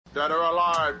Dead or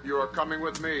alive, you are coming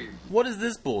with me. What is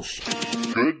this bullshit?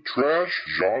 Good Trash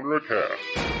Genre Cast.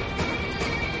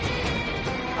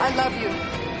 I love you.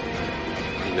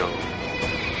 I know.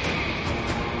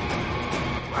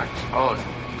 Wax on,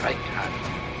 right hand.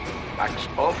 Wax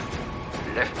off,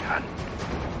 left hand.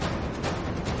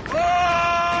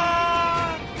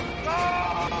 Run!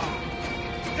 Run!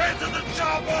 Get to the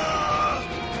chopper!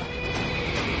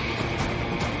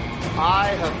 I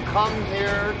have come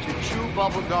here to chew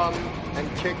bubblegum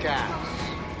and kick ass.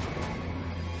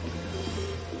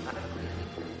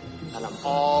 And I'm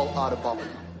all out of bubblegum.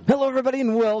 Hello, everybody,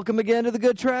 and welcome again to the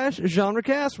Good Trash Genre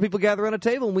Cast, where people gather around a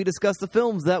table and we discuss the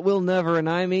films that will never, and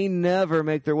I mean never,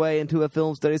 make their way into a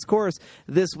film studies course.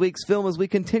 This week's film, as we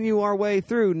continue our way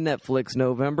through Netflix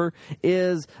November,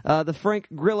 is the Frank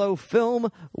Grillo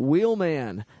film,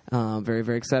 Wheelman. Very,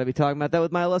 very excited to be talking about that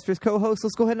with my illustrious co-host.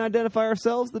 Let's go ahead and identify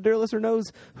ourselves. The dear listener knows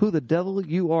who the devil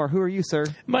you are. Who are you, sir?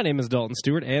 My name is Dalton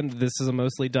Stewart, and this is a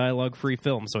mostly dialogue-free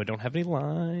film, so I don't have any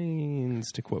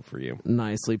lines to quote for you.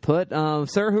 Nicely put.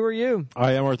 Sir, who are you?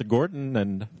 I am Arthur Gordon,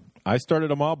 and I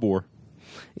started a mob war.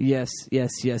 Yes,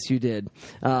 you did.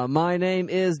 My name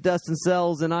is Dustin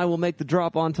Sells, and I will make the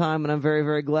drop on time, and I'm very,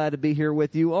 very glad to be here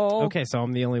with you all. Okay, so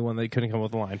I'm the only one that couldn't come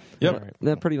up with a line. Yep. All right.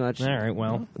 Yeah, pretty much. All right,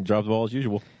 well. Drop the ball as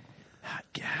usual.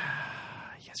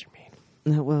 Yes, you're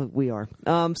mean. Well, we are.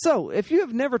 So, if you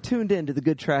have never tuned in to the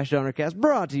Good Trash Genre Cast,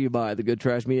 brought to you by the Good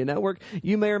Trash Media Network,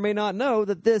 you may or may not know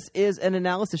that this is an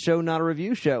analysis show, not a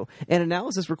review show. And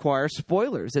analysis requires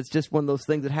spoilers. It's just one of those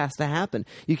things that has to happen.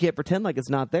 You can't pretend like it's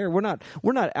not there. We're not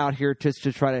out here just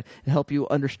to try to help you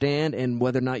understand and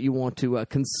whether or not you want to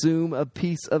consume a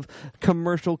piece of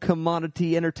commercial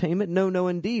commodity entertainment. No,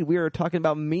 indeed. We are talking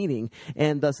about meaning,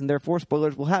 and thus and therefore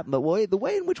spoilers will happen. But the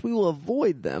way in which we will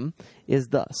avoid them is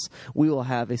thus. We will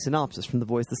have a synopsis from the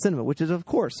Voice of the Cinema, which is, of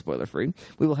course, spoiler-free.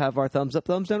 We will have our thumbs up,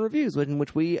 thumbs down reviews, in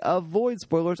which we avoid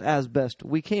spoilers as best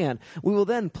we can. We will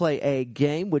then play a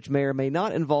game, which may or may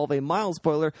not involve a mild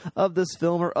spoiler of this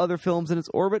film or other films in its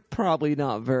orbit, probably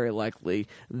not very likely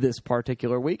this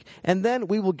particular week. And then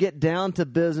we will get down to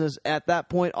business. At that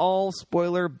point, all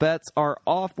spoiler bets are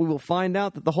off. We will find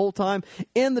out that the whole time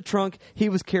in the trunk, he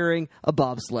was carrying a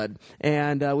bobsled.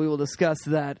 And we will discuss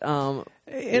that.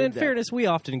 And in fairness, we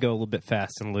often go a little bit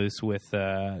fast and loose with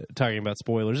talking about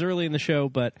spoilers early in the show,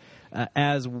 but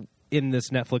as in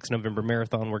this Netflix November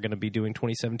marathon, we're going to be doing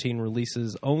 2017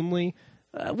 releases only.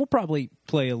 We'll probably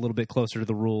play a little bit closer to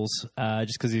the rules,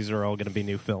 just because these are all going to be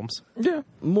new films. Yeah.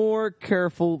 More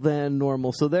careful than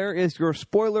normal. So there is your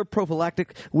spoiler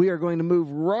prophylactic. We are going to move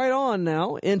right on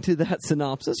now into that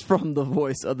synopsis from the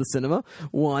Voice of the Cinema,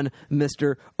 one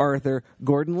Mr. Arthur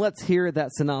Gordon. Let's hear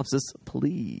that synopsis,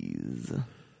 please.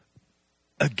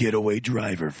 A getaway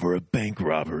driver for a bank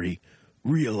robbery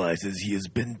realizes he has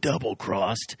been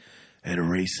double-crossed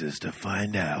and races to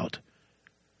find out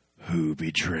who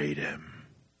betrayed him.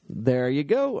 There you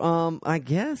go. I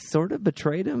guess sort of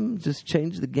betrayed him, just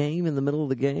changed the game in the middle of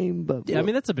the game. But yeah, I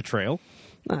mean, that's a betrayal.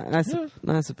 I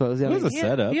suppose. Yeah, it was a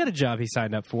setup. He had a job he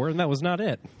signed up for, and that was not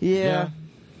it. Yeah.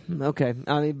 Okay.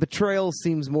 I mean, betrayal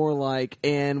seems more like,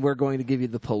 and we're going to give you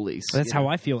the police. That's how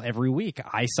I feel every week.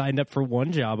 I signed up for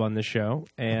one job on this show,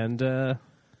 and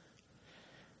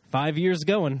 5 years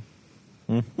going.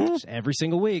 Just every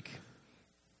single week.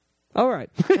 All right.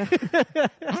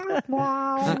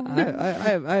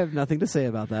 I have nothing to say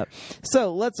about that.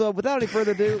 So let's, without any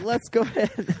further ado, let's go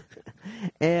ahead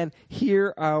and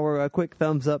hear our quick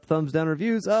thumbs up, thumbs down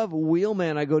reviews of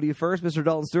Wheelman. I go to you first, Mr.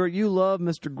 Dalton Stewart. You love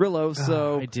Mr. Grillo,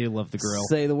 so I do love the grill.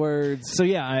 Say the words. So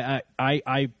yeah,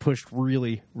 I pushed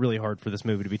really, really hard for this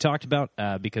movie to be talked about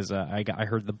because I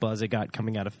heard the buzz it got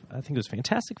coming out of, I think it was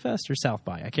Fantastic Fest or South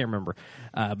by, I can't remember,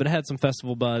 but it had some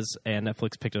festival buzz, and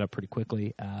Netflix picked it up pretty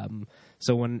quickly.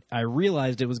 So when I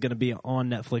realized it was going to be on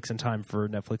Netflix in time for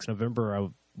Netflix November, I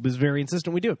was very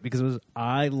insistent we do it because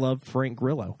I love Frank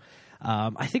Grillo.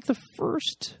 I think the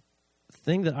first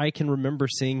thing that I can remember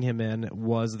seeing him in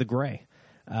was The Grey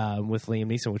with Liam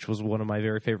Neeson, which was one of my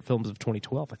very favorite films of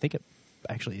 2012. I think it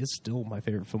actually is still my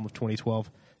favorite film of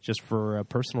 2012, just for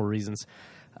personal reasons.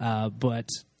 But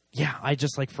yeah, I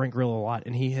just like Frank Grillo a lot,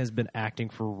 and he has been acting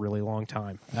for a really long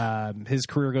time. His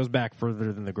career goes back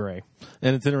further than The Grey.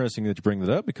 And it's interesting that you bring that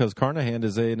up because Carnahan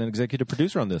is an executive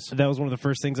producer on this. That was one of the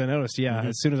first things I noticed, yeah. Mm-hmm.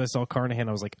 As soon as I saw Carnahan,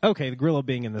 I was like, okay, the Grillo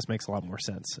being in this makes a lot more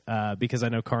sense because I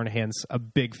know Carnahan's a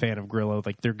big fan of Grillo.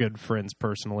 Like, they're good friends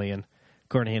personally, and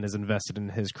Carnahan is invested in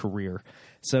his career.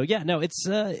 So, yeah, no, it's,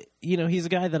 he's a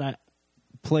guy that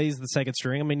plays the second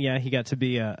string. I mean, yeah, he got to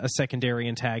be a secondary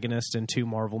antagonist in 2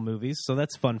 Marvel movies, so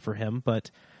that's fun for him.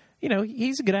 But,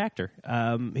 he's a good actor.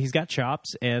 He's got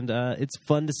chops, and it's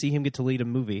fun to see him get to lead a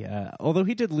movie. Although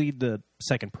he did lead the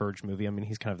second Purge movie. I mean,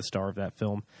 he's kind of the star of that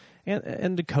film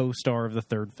and the co-star of the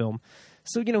third film.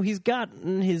 So, he's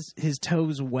gotten his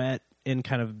toes wet in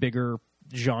kind of bigger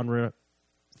genre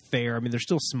fare. I mean, they're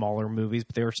still smaller movies,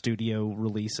 but they are studio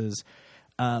releases.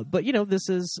 But, this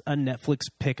is a Netflix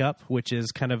pickup, which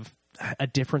is kind of a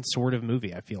different sort of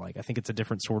movie, I feel like. I think it's a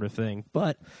different sort of thing.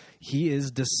 But he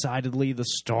is decidedly the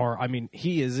star. I mean,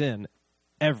 he is in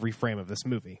every frame of this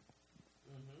movie.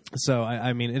 So,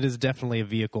 I mean, it is definitely a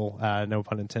vehicle, no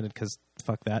pun intended, because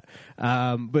fuck that.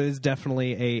 But it's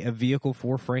definitely a vehicle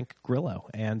for Frank Grillo.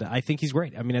 And I think he's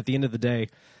great. I mean, at the end of the day,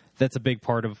 that's a big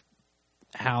part of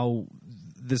how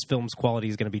this film's quality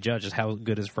is going to be judged, is how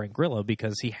good is Frank Grillo,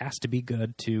 because he has to be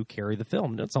good to carry the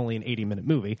film. It's only an 80-minute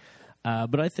movie.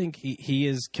 But I think he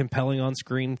is compelling on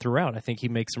screen throughout. I think he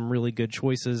makes some really good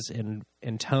choices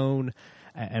in tone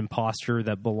and posture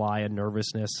that belie a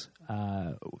nervousness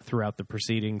throughout the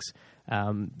proceedings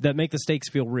that make the stakes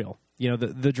feel real.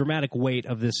 The dramatic weight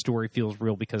of this story feels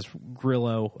real because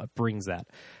Grillo brings that.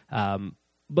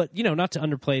 But, not to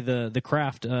underplay the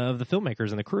craft of the filmmakers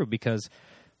and the crew, because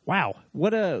wow,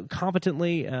 what a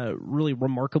competently, really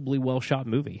remarkably well-shot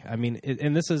movie. I mean,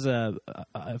 and this is a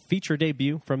feature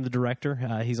debut from the director.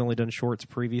 He's only done shorts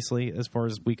previously, as far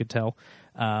as we could tell.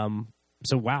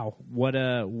 So, wow, what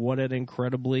an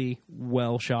incredibly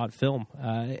well-shot film.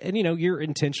 And, you're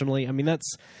intentionally, I mean,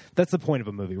 that's the point of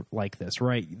a movie like this,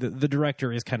 right? The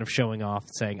director is kind of showing off,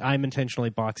 saying, I'm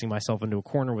intentionally boxing myself into a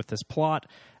corner with this plot,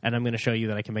 and I'm going to show you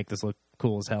that I can make this look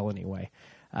cool as hell anyway.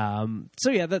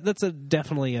 So yeah, that's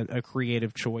definitely a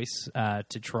creative choice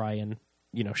to try and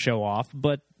show off.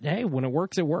 But hey, when it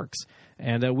works, it works.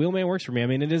 And Wheelman works for me. I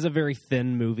mean, it is a very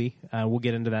thin movie. We'll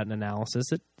get into that in analysis.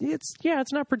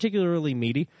 It's not particularly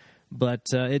meaty, but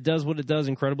it does what it does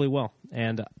incredibly well.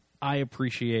 And I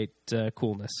appreciate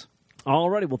coolness.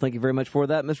 Alrighty, well, thank you very much for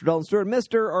that, Mr. Dalton Stewart.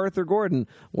 Mr. Arthur Gordon,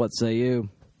 what say you?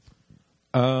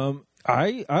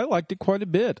 I liked it quite a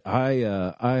bit.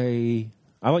 I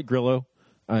like Grillo.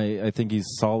 I think he's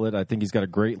solid. I think he's got a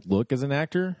great look as an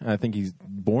actor. I think he's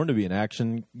born to be an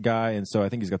action guy, and so I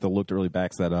think he's got the look that really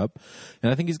backs that up.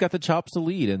 And I think he's got the chops to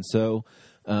lead, and so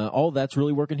all that's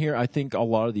really working here. I think a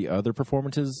lot of the other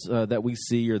performances that we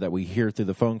see or that we hear through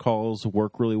the phone calls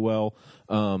work really well.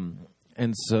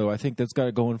 And so I think that's got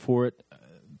it going for it.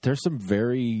 There's some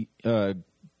very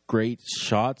great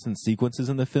shots and sequences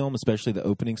in the film, especially the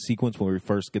opening sequence when we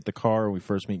first get the car and we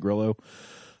first meet Grillo.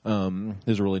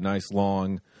 There's a really nice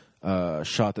long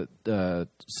shot that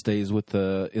stays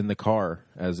in the car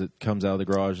as it comes out of the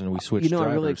garage and we switch drivers.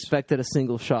 I really expected a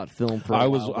single shot film for I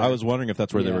was wondering if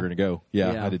that's where they were going to go.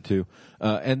 Yeah, I did too.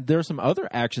 And there are some other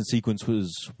action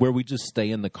sequences where we just stay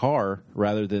in the car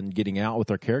rather than getting out with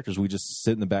our characters. We just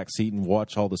sit in the back seat and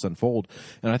watch all this unfold.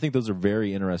 And I think those are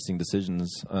very interesting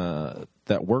decisions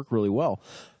that work really well.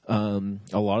 A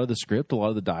lot of the script, a lot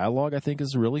of the dialogue, I think,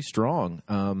 is really strong.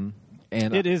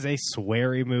 And it is a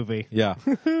sweary movie. Yeah,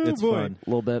 it's fun. A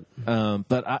little bit.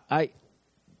 But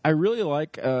I really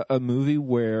like a movie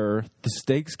where the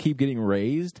stakes keep getting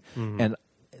raised and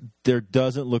there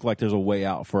doesn't look like there's a way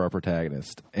out for our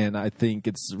protagonist. And I think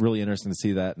it's really interesting to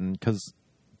see that. And because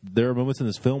there are moments in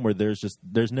this film where there's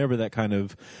never that kind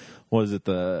of, what is it,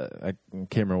 I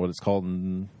can't remember what it's called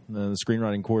in the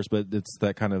screenwriting course, but it's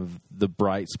that kind of the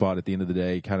bright spot at the end of the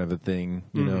day kind of a thing,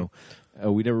 you know.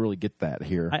 We never really get that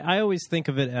here. I always think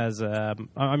of it as,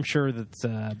 I'm sure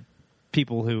that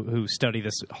people who study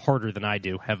this harder than I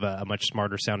do have a much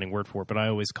smarter sounding word for it, but I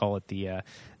always call it the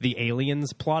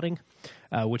aliens plotting,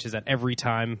 which is that every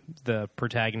time the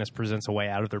protagonist presents a way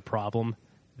out of their problem,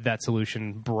 that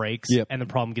solution breaks and the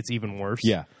problem gets even worse.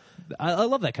 Yeah. I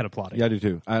love that kind of plotting. Yeah, I do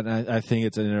too. I think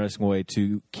it's an interesting way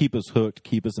to keep us hooked,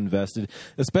 keep us invested,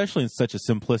 especially in such a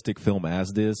simplistic film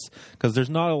as this, because there's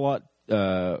not a lot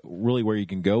really where you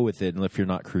can go with it if you're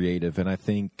not creative. And I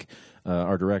think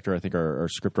our director, I think our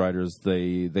script writers,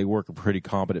 they work a pretty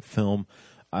competent film.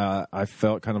 I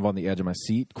felt kind of on the edge of my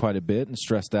seat quite a bit and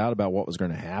stressed out about what was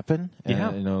going to happen.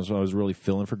 And, so I was really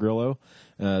feeling for Grillo.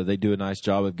 They do a nice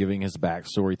job of giving his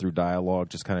backstory through dialogue,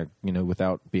 just kind of,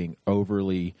 without being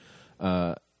overly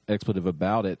expletive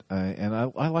about it. And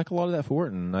I like a lot of that for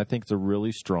it. And I think it's a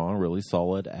really strong, really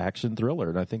solid action thriller.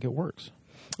 And I think it works.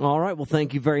 All right. Well,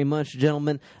 thank you very much,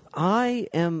 gentlemen. I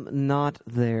am not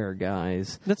there,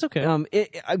 guys. That's okay.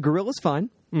 Gorilla's fine.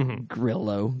 Mm-hmm.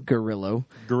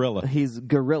 Gorilla. He's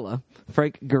Gorilla.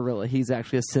 Frank Gorilla. He's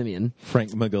actually a simian.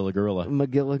 Frank Magilla Gorilla.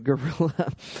 Magilla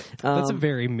Gorilla. That's a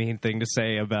very mean thing to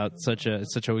say about such a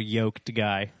yoked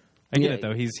guy. I get it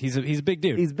though. He's a big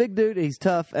dude. He's a big dude. He's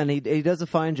tough, and he does a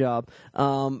fine job.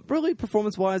 Really,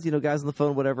 performance-wise, guys on the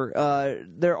phone, whatever.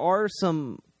 There are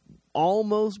some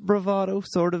almost bravado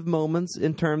sort of moments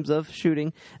in terms of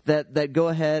shooting that go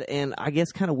ahead and I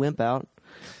guess kind of wimp out.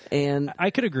 And I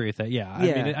could agree with that. Yeah. I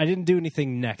mean, I didn't do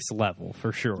anything next level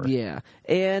for sure. Yeah,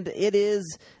 and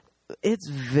it's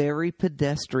very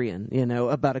pedestrian,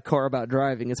 about a car, about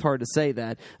driving. It's hard to say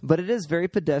that, but it is very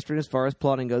pedestrian as far as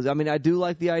plotting goes. I mean, I do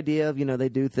like the idea of, they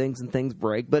do things and things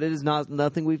break, but it is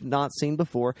nothing we've not seen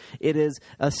before. It is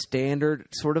a standard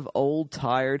sort of old,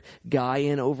 tired, guy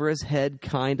in over his head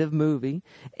kind of movie.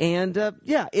 And,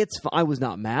 I was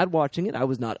not mad watching it. I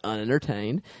was not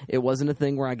unentertained. It wasn't a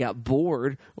thing where I got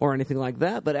bored or anything like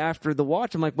that, but after the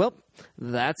watch, I'm like, well,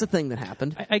 that's a thing that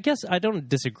happened. I guess I don't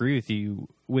disagree with you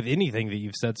with anything that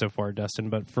you've said so far, Dustin,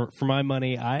 but for my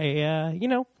money,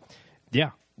 when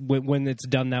it's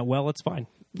done that well, it's fine.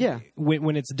 Yeah.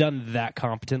 When it's done that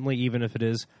competently, even if it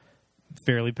is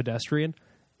fairly pedestrian,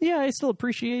 I still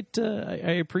appreciate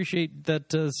I appreciate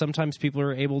that sometimes people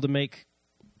are able to make,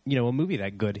 a movie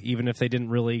that good, even if they didn't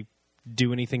really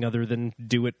do anything other than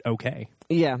do it okay.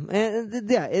 Yeah, and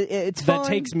it's fine. That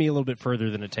takes me a little bit further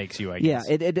than it takes you, I guess.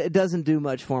 Yeah, it doesn't do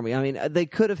much for me. I mean, they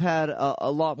could have had a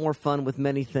lot more fun with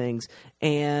many things,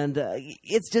 and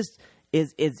it's just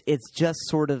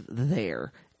sort of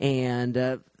there.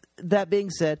 And that being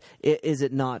said, is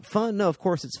it not fun? No, of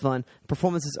course it's fun.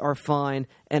 Performances are fine,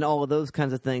 and all of those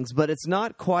kinds of things. But it's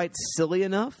not quite silly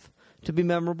enough to be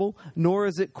memorable, nor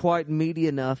is it quite meaty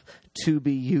enough to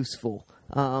be useful.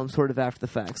 Sort of after the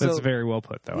fact. That's very well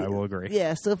put, though. I will agree.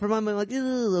 Yeah, so for my mind, like,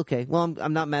 okay, well,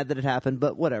 I'm not mad that it happened,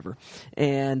 but whatever.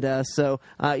 And so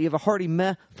you have a hearty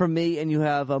meh from me, and you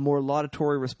have more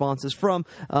laudatory responses from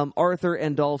Arthur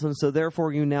and Dalton, so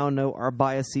therefore you now know our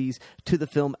biases to the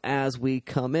film as we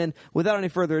come in. Without any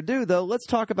further ado, though, let's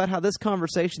talk about how this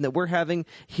conversation that we're having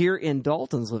here in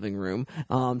Dalton's living room,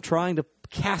 trying to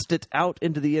cast it out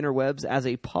into the interwebs as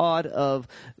a pod of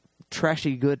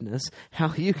trashy goodness,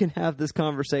 how you can have this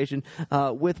conversation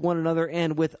with one another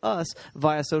and with us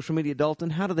via social media. Dalton,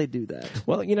 how do they do that?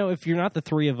 Well, if you're not the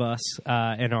three of us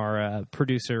and our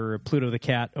producer, Pluto the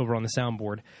Cat, over on the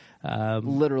soundboard.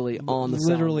 Literally on the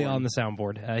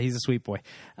soundboard. He's a sweet boy.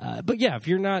 But yeah, if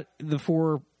you're not the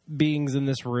four beings in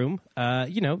this room,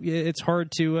 it's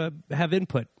hard to have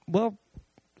input. Well,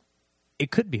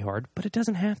 it could be hard, but it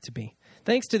doesn't have to be.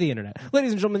 Thanks to the internet.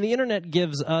 Ladies and gentlemen, the internet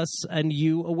gives us and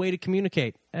you a way to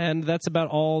communicate. And that's about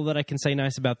all that I can say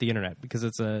nice about the internet, because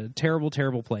it's a terrible,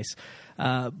 terrible place.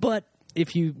 But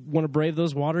if you want to brave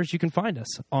those waters, you can find us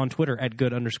on Twitter at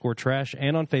good_trash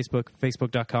and on Facebook,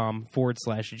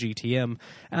 facebook.com/GTM.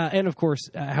 And of course,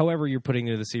 however you're putting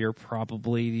it this year,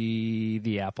 probably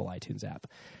the Apple iTunes app.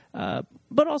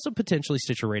 But also potentially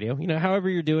Stitcher Radio. However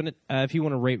you're doing it, if you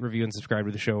want to rate, review, and subscribe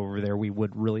to the show over there, we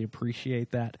would really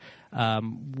appreciate that.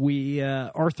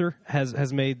 Arthur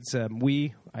has made some,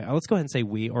 let's go ahead and say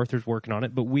Arthur's working on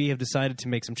it, but we have decided to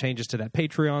make some changes to that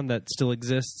Patreon that still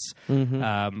exists.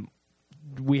 Mm-hmm.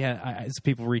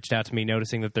 People reached out to me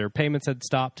noticing that their payments had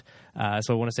stopped.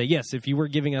 So I want to say, yes, if you were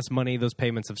giving us money, those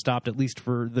payments have stopped at least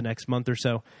for the next month or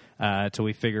so till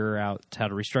we figure out how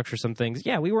to restructure some things.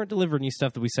 Yeah, we weren't delivering you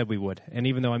stuff that we said we would. And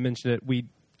even though I mentioned it, we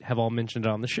have all mentioned it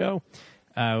on the show,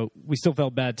 we still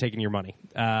felt bad taking your money.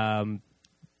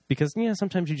 Because,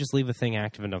 sometimes you just leave a thing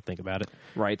active and don't think about it.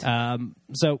 Right.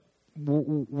 So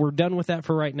we're done with that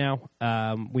for right now.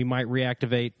 We might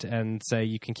reactivate and say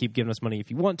you can keep giving us money if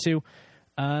you want to.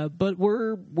 But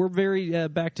we're very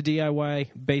back to DIY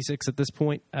basics at this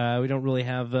point. We don't really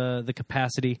have the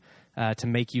capacity to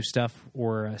make you stuff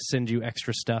or send you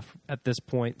extra stuff at this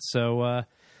point. So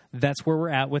that's where we're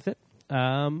at with it.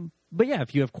 But yeah,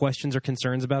 if you have questions or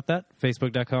concerns about that,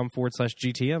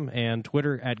 facebook.com/GTM and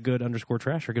Twitter at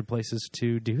good_trash are good places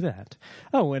to do that.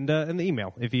 Oh, and the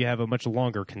email, if you have a much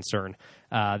longer concern.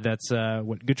 That's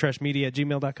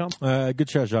goodtrashmedia@gmail.com?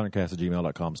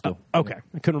 Goodtrashgenrecast@gmail.com still. Okay.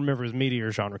 I couldn't remember if it was media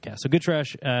or genrecast. So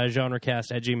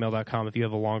goodtrashgenrecast@gmail.com if you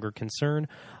have a longer concern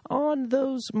on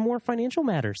those more financial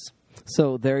matters.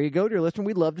 So there you go, dear listener.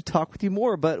 We'd love to talk with you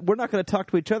more, but we're not going to talk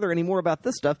to each other anymore about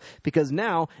this stuff because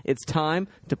now it's time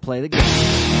to play the game.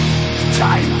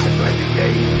 Time to play the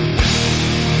game.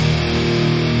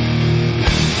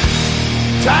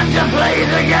 Time to play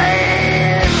the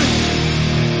game.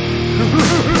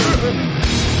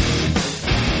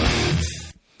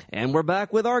 And we're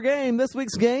back with our game. This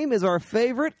week's game is our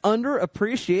favorite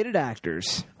underappreciated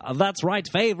actors. That's right,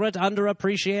 favorite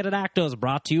underappreciated actors,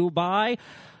 brought to you by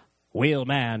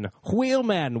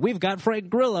Wheelman, we've got Frank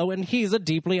Grillo, and he's a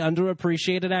deeply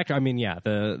underappreciated actor. I mean, yeah,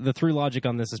 the through logic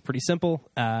on this is pretty simple.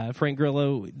 Frank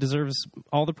Grillo deserves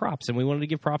all the props, and we wanted to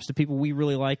give props to people we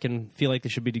really like and feel like they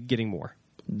should be getting more.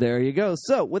 There you go.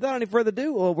 So, without any further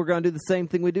ado, we're going to do the same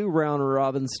thing we do, round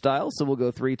robin style. So we'll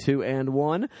go 3, 2, and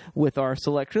 1 with our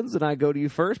selections. And I go to you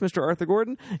first, Mr. Arthur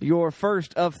Gordon. Your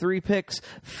first of 3 picks.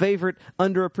 Favorite,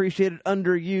 underappreciated,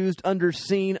 underused,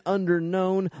 underseen,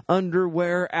 underknown,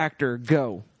 underwear actor.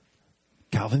 Go.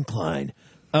 Calvin Klein.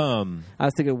 I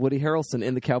was thinking Woody Harrelson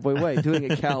in The Cowboy Way, doing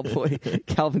a cowboy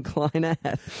Calvin Klein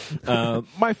ad.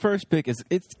 My first pick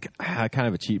it's kind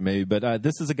of a cheat maybe, but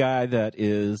this is a guy that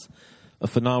is a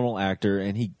phenomenal actor,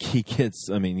 and he gets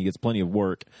plenty of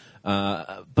work,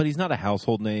 but he's not a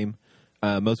household name.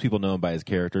 Most people know him by his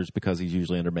characters because he's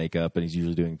usually under makeup and he's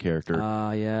usually doing character.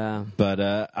 Yeah.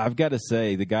 But I've got to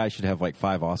say, the guy should have like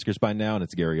 5 Oscars by now, and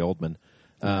it's Gary Oldman.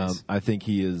 Nice. I think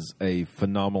he is a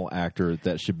phenomenal actor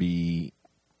that should be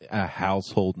a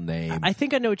household name. I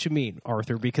think I know what you mean,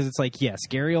 Arthur, because it's like, yes,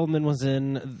 Gary Oldman was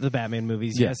in the Batman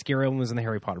movies. Yeah. Yes, Gary Oldman was in the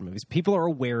Harry Potter movies. People are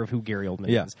aware of who Gary Oldman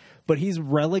Yeah. is. But he's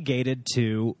relegated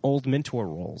to old mentor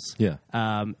roles. Yeah.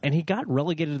 And he got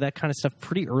relegated to that kind of stuff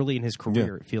pretty early in his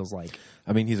career, it feels like.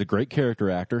 I mean, he's a great character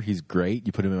actor. He's great.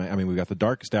 You put him in, we've got The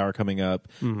Darkest Hour coming up.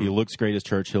 He looks great as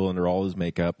Churchill under all his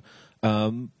makeup.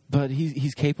 But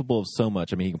he's capable of so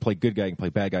much. I mean, he can play good guy, he can play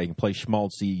bad guy, he can play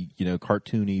schmaltzy,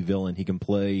 cartoony villain. He can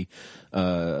play,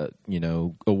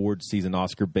 award season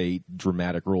Oscar bait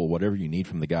dramatic role, whatever you need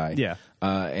from the guy. Yeah.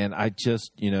 And I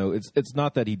just, it's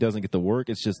not that he doesn't get the work.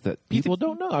 It's just that people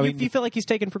don't know. You feel like he's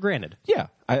taken for granted. Yeah,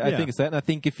 I think it's that. And I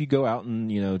think if you go out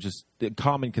and, just the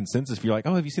common consensus, if you're like,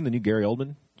 oh, have you seen the new Gary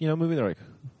Oldman, movie? They're like,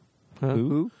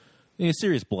 who?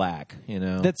 Sirius Black,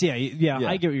 That's I get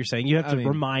what you're saying. You have to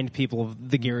remind people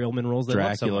of the Gary Oldman roles they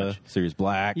love so Dracula, much. Sirius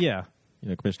Black. Yeah.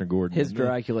 Commissioner Gordon. His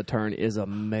Dracula turn is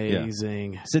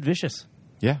amazing. Sid Vicious.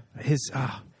 Yeah. His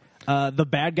the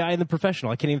bad guy in The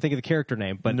Professional. I can't even think of the character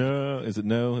name, but Is it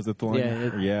the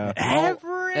line? Yeah.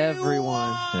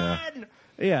 Everyone. Yeah.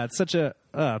 Yeah, it's such a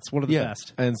it's one of the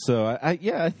best. And so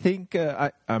I think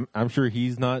I'm sure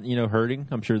he's not hurting.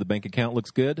 I'm sure the bank account looks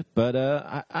good, but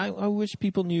I wish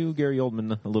people knew Gary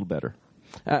Oldman a little better.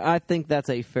 I think that's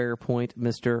a fair point,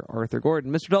 Mr. Arthur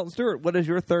Gordon. Mr. Dalton Stewart, what is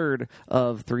your third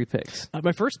of 3 picks?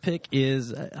 My first pick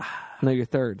is No, your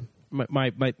third.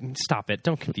 My stop it!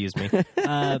 Don't confuse me.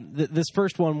 This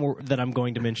first one that I'm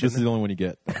going to mention. This is the only one you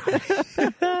get.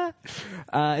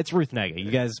 It's Ruth Negga.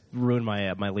 You guys ruined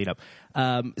my lead up.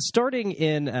 Starting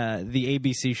in the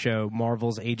ABC show,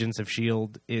 Marvel's Agents of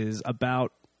S.H.I.E.L.D. is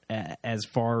about as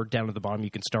far down at the bottom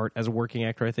you can start as a working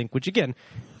actor, I think, which, again,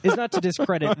 is not to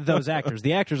discredit those actors.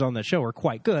 The actors on that show are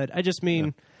quite good. I just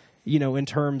mean, in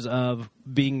terms of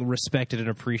being respected and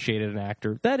appreciated an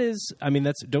actor, that's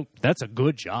a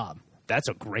good job. That's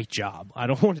a great job. I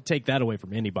don't want to take that away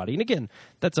from anybody. And, again,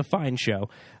 that's a fine show.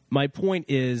 My point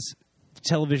is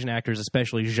television actors,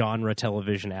 especially genre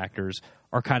television actors,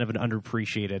 are kind of an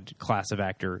underappreciated class of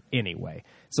actor anyway.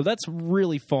 So that's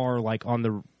really far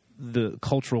on the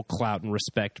cultural clout and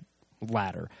respect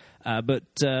ladder. But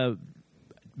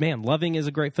Loving is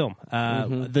a great film.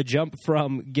 The jump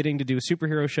from getting to do a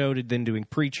superhero show to then doing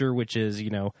Preacher, which is,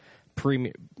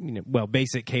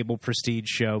 basic cable prestige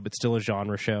show, but still a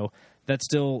genre show.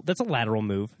 That's a lateral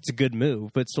move. It's a good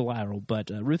move, but it's still lateral. But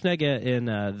Ruth Negga in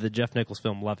the Jeff Nichols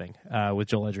film Loving with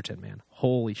Joel Edgerton, man.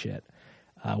 Holy shit.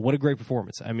 What a great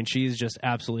performance. I mean, she is just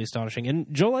absolutely astonishing. And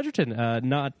Joel Edgerton,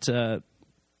 not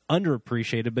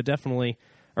underappreciated, but definitely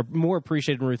or more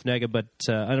appreciated than Ruth Negga, but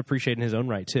unappreciated in his own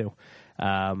right, too.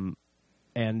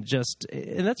 And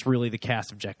that's really the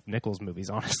cast of Jack Nichols movies,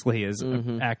 honestly, is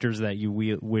actors that you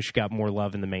wish got more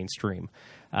love in the mainstream.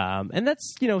 And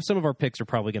that's, some of our picks are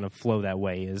probably going to flow that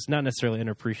way, is not necessarily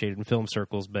underappreciated in film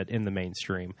circles, but in the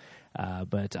mainstream.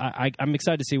 But I'm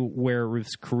excited to see where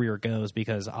Ruth's career goes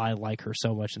because I like her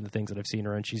so much in the things that I've seen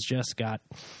her, and she's just got...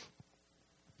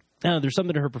 there's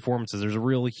something to her performances. There's a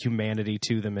real humanity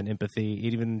to them and empathy.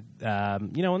 Even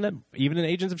even in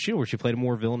Agents of S.H.I.E.L.D., where she played a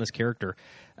more villainous character,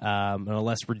 and a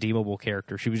less redeemable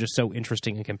character, she was just so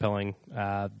interesting and compelling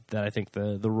that I think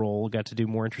the role got to do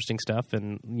more interesting stuff,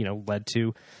 and led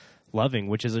to Loving,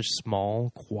 which is a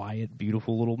small, quiet,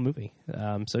 beautiful little movie.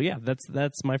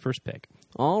 That's my first pick.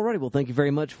 All righty. Well, thank you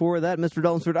very much for that, Mr.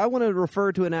 Dalton Stewart. I want to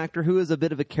refer to an actor who is a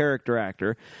bit of a character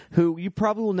actor who you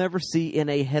probably will never see in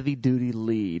a heavy-duty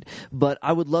lead, but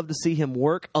I would love to see him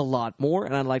work a lot more,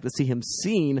 and I'd like to see him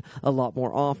seen a lot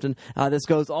more often. This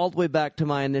goes all the way back to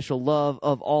my initial love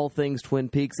of all things Twin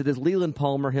Peaks. It is Leland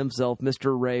Palmer himself,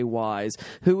 Mr. Ray Wise,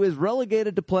 who is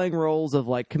relegated to playing roles of,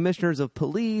 commissioners of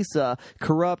police,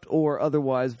 corrupt or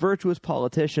otherwise virtuous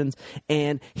politicians,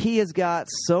 and he has got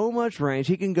so much range.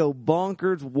 He can go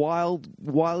bonkers, wild,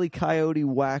 wily coyote,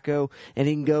 wacko, and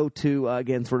he can go to,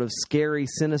 again, sort of scary,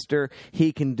 sinister.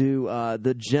 He can do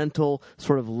the gentle,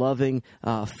 sort of loving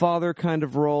father kind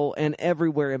of role, and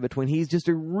everywhere in between. He's just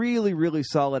a really, really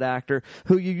solid actor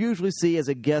who you usually see as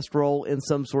a guest role in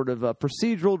some sort of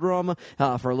procedural drama.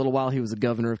 For a little while, he was the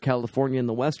governor of California in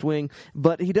The West Wing,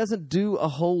 but he doesn't do a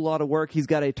whole lot of work. He's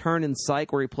got a turn in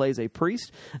Psych where he plays a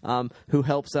priest who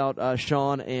helps out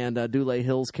Sean and Dule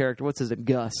Hill's character. What's his name?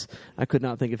 Gus. I could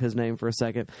not think of his name for a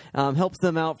second. Helps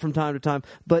them out from time to time.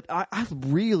 But I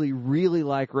really, really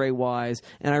like Ray Wise,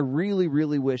 and I really,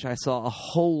 really wish I saw a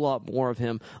whole lot more of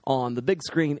him on the big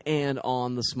screen and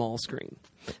on the small screen.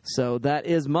 So that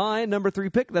is my number 3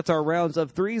 pick. That's our rounds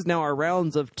of 3s. Now our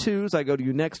rounds of 2s. I go to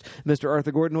you next, Mr.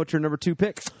 Arthur Gordon. What's your number 2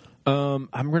 pick? I'm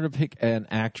going to pick an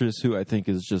actress who I think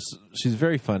is she's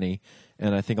very funny,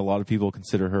 and I think a lot of people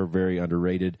consider her very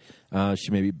underrated.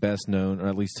 She may be best known, or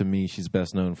at least to me, she's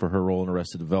best known for her role in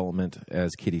Arrested Development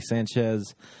as Kitty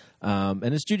Sanchez. And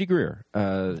it's Judy Greer.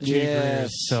 Judy Greer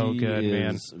is so good,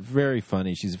 man. She's very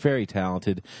funny. She's very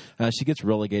talented. She gets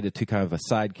relegated to kind of a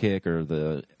sidekick or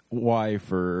the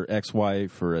wife or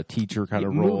ex-wife or a teacher kind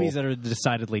of role. Movies that are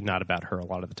decidedly not about her a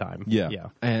lot of the time. Yeah.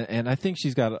 And I think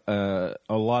she's got a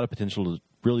lot of potential to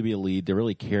really be a lead, to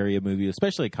really carry a movie,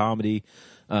 especially a comedy.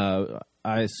 I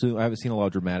haven't seen a lot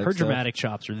of dramatic Her stuff. dramatic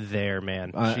chops are there,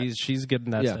 man. She's good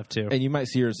in that stuff, too. And you might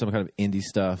see her in some kind of indie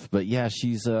stuff. But, yeah,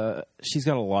 she's got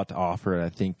a lot to offer. And I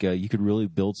think you could really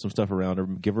build some stuff around her,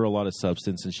 give her a lot of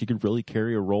substance, and she could really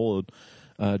carry a role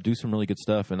and do some really good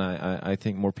stuff. And I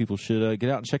think more people should get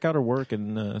out and check out her work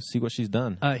and see what she's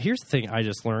done. Here's the thing I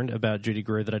just learned about Judy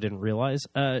Greer that I didn't realize.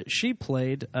 She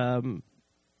played...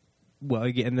 well,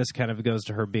 again, this kind of goes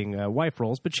to her being wife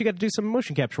roles, but she got to do some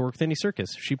motion capture work with Andy Serkis.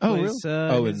 She plays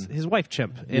his wife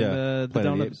Chimp in the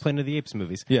Planet of the Apes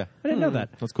movies. Yeah. I didn't know that.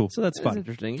 That's cool. So that's fun.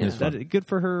 Interesting. Yeah. Good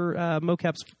for her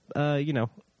mocaps,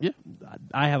 Yeah.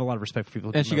 I have a lot of respect for people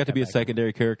who And can she got to be a mocap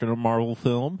secondary character in a Marvel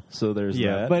film, so there's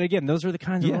that. But again, those are the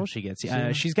kinds of roles she gets.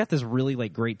 She's got this really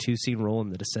great 2-scene role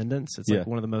in The Descendants. It's like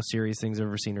one of the most serious things I've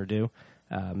ever seen her do.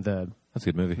 That's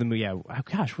a good movie. Oh,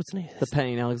 gosh, what's the name? The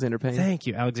Payne, Alexander Payne. Thank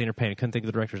you, Alexander Payne. I couldn't think of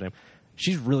the director's name.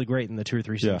 She's really great in the 2 or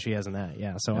 3 scenes she has in that.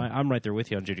 Yeah, so I'm right there with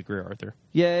you on Judy Greer, Arthur.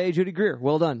 Yay, Judy Greer.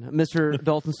 Well done. Mr.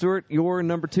 Dalton Stewart, your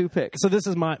number 2 pick. So this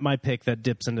is my pick that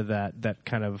dips into that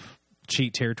kind of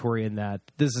cheat territory in that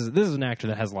this is an actor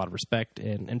that has a lot of respect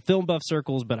in film buff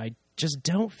circles, but I just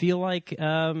don't feel like...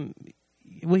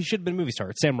 he should have been a movie star.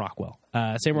 It's Sam Rockwell.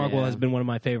 Sam Rockwell has been one of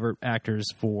my favorite actors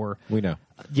for... We know.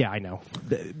 Yeah, I know.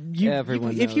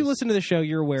 Everyone If you listen to the show,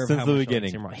 you're aware Since of how the much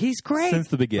beginning. Sam Rockwell. He's great. Since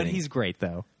the beginning. But he's great,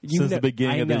 though. Since the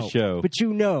beginning of this show. But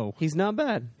you know. He's not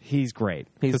bad. He's great.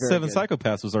 He's The very Seven good.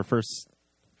 Psychopaths was our first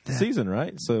season,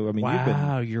 right? So, I mean,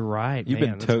 You're right. you've Man,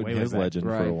 been that's toting way, way his back. legend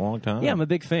for a long time. Yeah, I'm a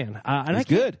big fan. And He's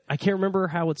good. I can't remember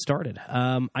how it started.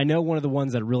 I know one of the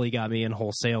ones that really got me in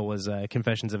wholesale was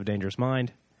Confessions of a Dangerous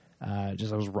Mind. I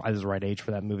was the right age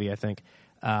for that movie, I think.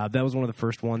 That was one of the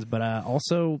first ones, but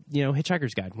also,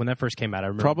 Hitchhiker's Guide. When that first came out, I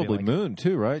remember Probably being like, Moon,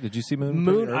 too, right? Did you see Moon?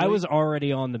 Moon, pretty I early? was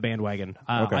already on the bandwagon.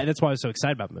 Okay. That's why I was so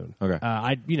excited about Moon. Okay.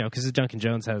 Because Duncan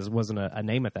Jones wasn't a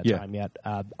name at that time yet.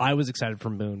 I was excited for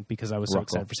Moon because I was so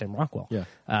excited for Sam Rockwell.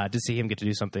 Yeah. To see him get to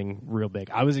do something real big.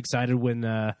 I was excited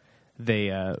when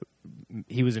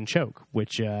he was in Choke,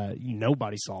 which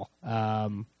nobody saw.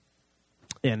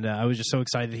 And I was just so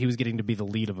excited that he was getting to be the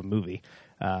lead of a movie.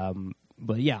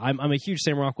 But yeah, I'm a huge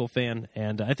Sam Rockwell fan,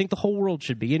 and I think the whole world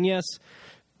should be. And yes,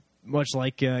 much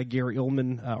like Gary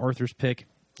Oldman, Arthur's pick,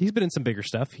 he's been in some bigger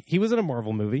stuff. He was in a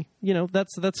Marvel movie.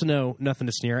 That's nothing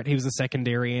to sneer at. He was a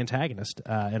secondary antagonist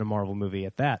in a Marvel movie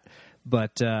at that.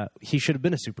 But he should have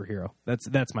been a superhero.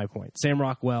 That's my point. Sam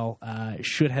Rockwell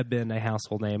should have been a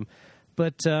household name.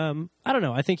 But I don't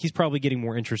know. I think he's probably getting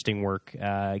more interesting work,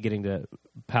 getting to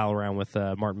pal around with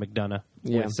Martin McDonough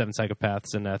with Seven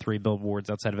Psychopaths and 3 Billboards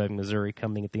Outside of Ebbing, Missouri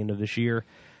coming at the end of this year.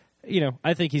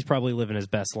 I think he's probably living his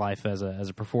best life as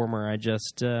a performer. I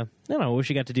just, I wish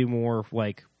he got to do more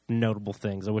like notable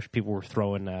things. I wish people were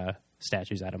throwing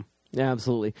statues at him. Yeah,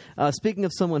 absolutely. Speaking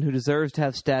of someone who deserves to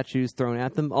have statues thrown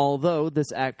at them, although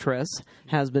this actress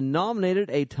has been nominated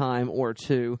a time or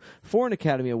two for an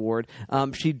Academy Award,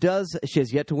 she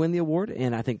has yet to win the award,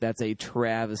 and I think that's a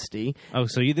travesty. Oh,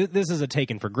 so this is a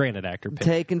taken for granted actor pick.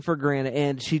 Taken for granted,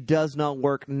 and she does not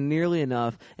work nearly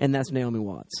enough, and that's Naomi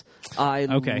Watts. I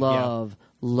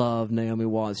love Naomi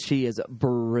Watts. She is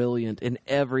brilliant in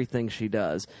everything she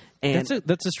does. And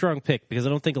that's a strong pick because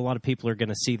I don't think a lot of people are going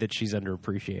to see that she's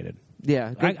underappreciated.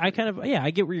 Yeah, I kind of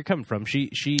I get where you're coming from. She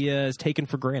is taken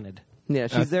for granted. Yeah,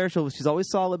 she's there. She's always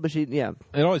solid, but It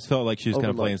always felt like she was kind of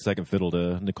Overlooked. playing second fiddle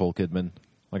to Nicole Kidman.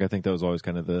 Like, I think that was always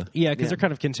kind of the... Yeah, because they're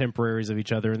kind of contemporaries of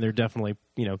each other, and they're definitely,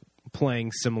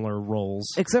 playing similar roles.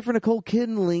 Except for Nicole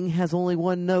Kidman has only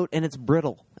one note, and it's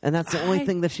brittle. And that's the only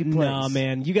thing that she plays. No,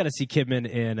 man, you got to see Kidman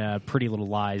in Pretty Little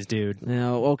Lies, dude.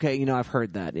 No, okay, I've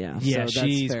heard that, yeah. Yeah, so that's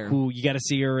she's fair. cool. You got to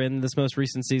see her in this most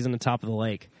recent season of Top of the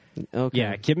Lake. Okay.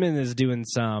 Yeah, Kidman is doing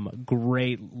some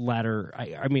great ladder.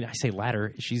 I mean, I say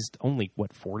ladder. She's only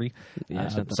 40. Yeah,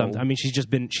 she's not that old. I mean, she's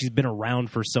been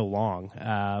around for so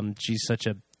long. She's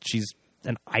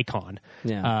an icon.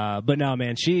 Yeah. But no,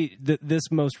 man, this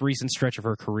most recent stretch of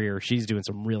her career, she's doing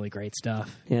some really great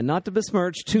stuff. Yeah, not to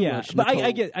besmirch too much. But Nicole,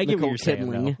 I get what Nicole you're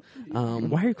saying. Kidman.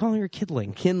 Why are you calling her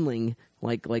Kidling? Kindling,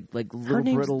 like little Her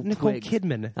name's brittle Nicole twigs.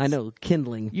 Kidman. I know,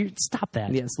 kindling. You stop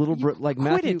that. Yes, little like quit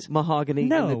Matthew it. Mahogany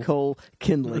No. and Nicole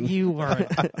Kindling. You are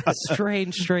a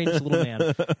strange little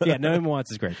man. Yeah, Noemi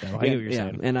Watts is great though. I get what you're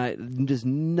saying. And I just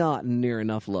not near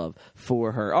enough love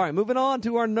for her. All right, moving on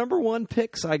to our number one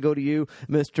picks. I go to you,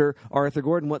 Mr. Arthur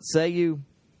Gordon. What say you?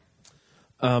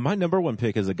 My number one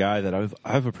pick is a guy that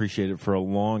I've appreciated for a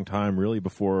long time, really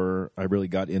before I really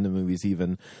got into movies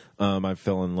even. I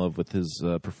fell in love with his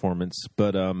performance.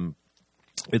 But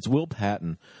it's Will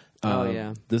Patton. Oh,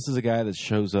 yeah. This is a guy that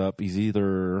shows up.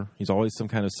 He's always some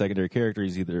kind of secondary character.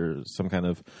 He's either some kind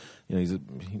of,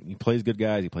 he plays good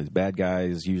guys, he plays bad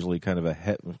guys, usually kind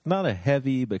of not a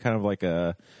heavy, but kind of like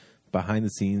a behind the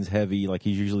scenes heavy. Like,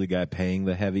 he's usually the guy paying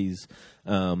the heavies.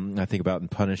 I think about in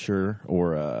Punisher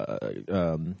or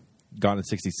Gone in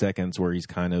 60 Seconds, where he's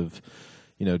kind of,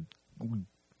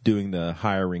 doing the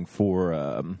hiring for,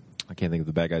 I can't think of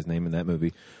the bad guy's name in that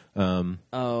movie. I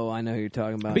know who you're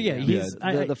talking about. But yeah, he's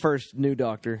the first new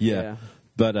Doctor. Yeah.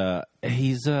 But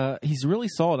he's really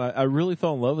solid. I really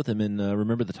fell in love with him in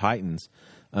Remember the Titans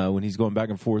when he's going back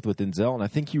and forth with Denzel. And I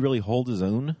think he really holds his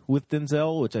own with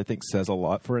Denzel, which I think says a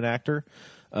lot for an actor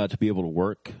to be able to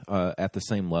work at the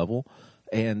same level.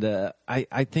 And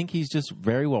I think he's just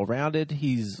very well-rounded.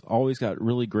 He's always got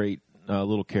really great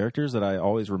little characters that I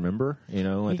always remember.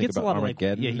 I think about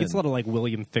Armageddon. He gets a lot of like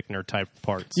William Fichtner type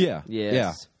parts. Yeah, Yes.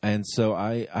 yeah. And so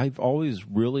I've always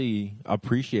really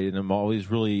appreciated him. I'm always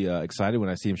really excited when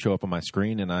I see him show up on my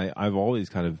screen, and I've always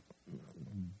kind of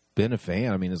been a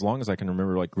fan. I mean, as long as I can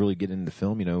remember, like really getting into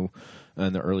film,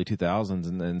 in the early 2000s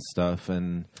and stuff.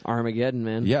 And Armageddon,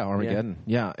 man. Yeah, Armageddon.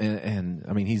 Yeah, and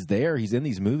I mean, he's there. He's in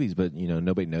these movies, but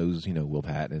nobody knows Will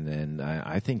Patton, and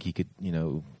I think he could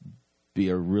be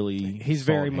a really He's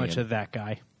very solid much hand. that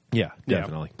guy. Yeah,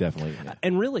 definitely.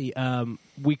 And really,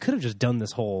 we could have just done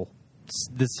this whole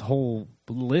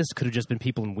list could have just been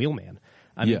people in Wheelman.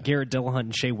 I mean, Yeah. Garrett Dillahunt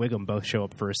and Shea Wiggum both show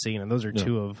up for a scene, and those are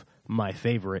two of my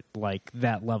favorite, like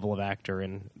that level of actor.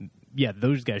 And yeah,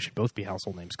 those guys should both be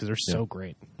household names because they're so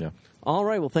great. Yeah. All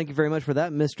right. Well, thank you very much for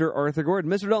that, Mr. Arthur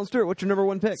Gordon. Mr. Dalton Stewart, what's your number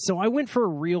one pick? So I went for a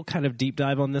real kind of deep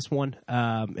dive on this one,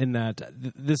 in that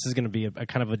this is going to be a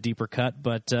kind of a deeper cut.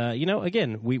 But,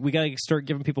 again, we got to start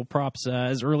giving people props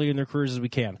as early in their careers as we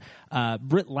can.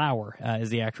 Britt Lauer is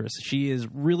the actress. She is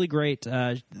really great.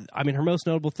 I mean, her most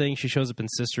notable thing, she shows up in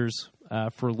Sisters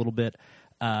for a little bit.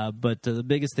 But the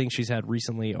biggest thing she's had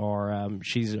recently are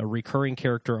she's a recurring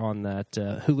character on that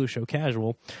Hulu show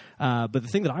Casual. But the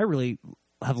thing that I really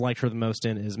have liked her the most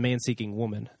in is Man Seeking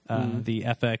Woman, the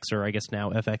FX, or I guess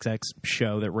now FXX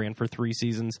show that ran for 3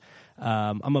 seasons.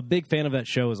 I'm a big fan of that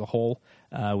show as a whole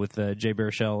with Jay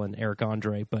Baruchel and Eric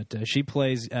Andre, but she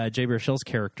plays Jay Baruchel's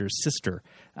character's sister,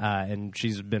 and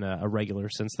she's been a regular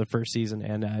since the first season,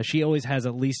 and she always has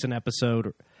at least an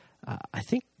episode, I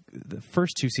think, the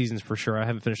first 2 seasons for sure. I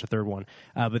haven't finished the third one,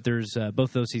 but there's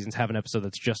both those seasons have an episode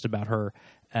that's just about her,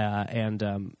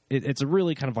 and it's a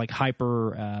really kind of like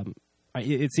hyper.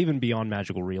 It's even beyond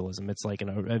magical realism. It's like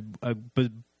a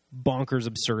bonkers,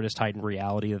 absurdist heightened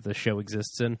reality that the show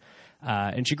exists in,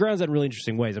 and she grounds that in really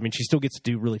interesting ways. I mean, she still gets to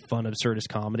do really fun, absurdist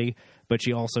comedy, but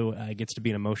she also gets to be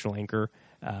an emotional anchor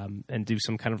and do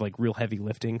some kind of like real heavy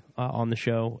lifting on the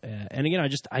show. And again, I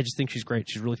just think she's great.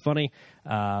 She's really funny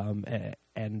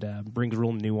and brings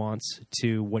real nuance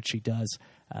to what she does.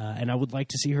 And I would like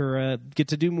to see her get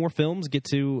to do more films, get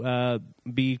to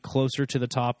be closer to the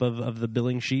top of the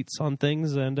billing sheets on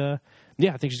things. And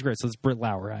Yeah, I think she's great. So it's Britt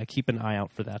Lauer. Keep an eye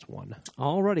out for that one.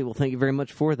 Alrighty, well, thank you very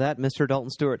much for that, Mr. Dalton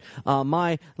Stewart.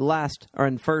 My last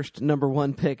and first number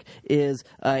one pick is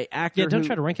an actor. Yeah, don't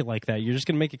try to rank it like that. You're just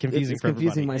going to make it confusing it's for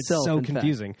confusing everybody. myself. It's so in fact.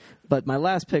 confusing. But my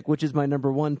last pick, which is my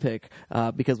number one pick,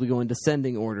 because we go in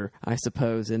descending order, I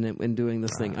suppose, in doing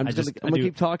this thing. I'm going to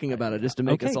keep talking about it just to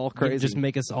make us all crazy. Just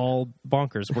make us all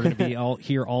bonkers. We're going to be all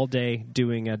here all day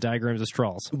doing diagrams of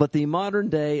straws. But the modern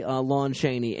day Lon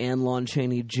Chaney and Lon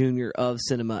Chaney Jr. of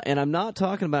cinema, and I'm not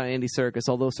talking about Andy Serkis,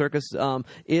 although Serkis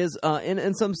is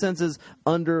in some senses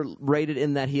underrated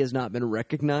in that he has not been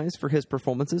recognized for his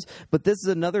performances. But this is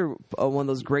another one of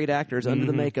those great actors under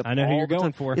the makeup. I know who you're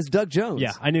going for. It's Doug Jones.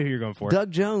 Yeah, I knew who you're going for.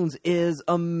 Doug Jones is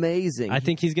amazing. I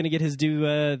think he's going to get his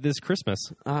due this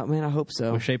Christmas. Man, I hope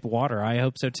so. With Shape of Water, I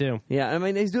hope so too. Yeah, I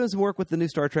mean, he's doing some work with the new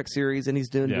Star Trek series, and he's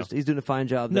doing a fine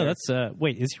job there. No, that's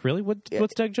wait, is he really?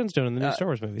 What's Doug Jones doing in the new Star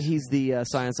Wars movies? He's the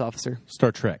science officer.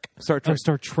 Star Trek. Star Trek. Oh,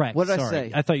 Star Trek. What did Sorry. I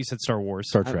say? I thought you said Star Wars.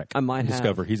 Star Trek. I might have.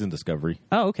 Discovery. He's in Discovery.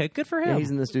 Oh, okay. Good for him. Yeah,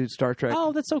 he's in this dude's Star Trek.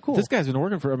 Oh, that's so cool. This guy's been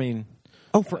working for,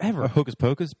 forever. Hocus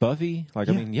Pocus, Buffy.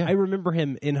 I remember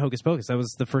him in Hocus Pocus. That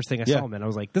was the first thing I saw him in. I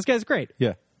was like, this guy's great.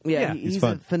 Yeah. Yeah, he's he's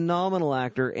fun. a phenomenal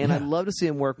actor, and I'd love to see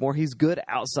him work more. He's good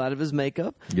outside of his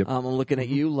makeup. Yep. I'm looking at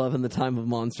you, Loving the Time of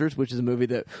Monsters, which is a movie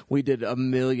that we did a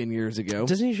million years ago.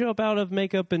 Doesn't he show up out of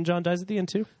makeup and John dies at the end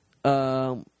too?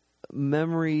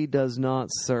 Memory does not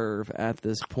serve at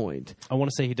this point. I want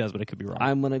to say he does, but I could be wrong.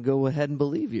 I'm going to go ahead and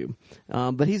believe you.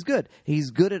 But he's good. He's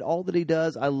good at all that he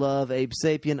does. I love Abe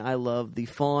Sapien. I love the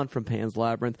Fawn from Pan's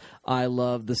Labyrinth. I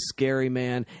love the scary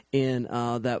man in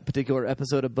that particular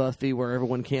episode of Buffy where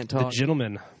everyone can't talk. The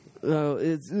Gentleman. Oh,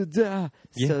 it's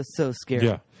so scary.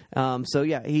 Yeah. So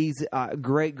he's a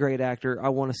great actor. I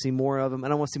want to see more of him,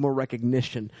 and I want to see more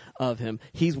recognition of him.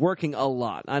 He's working a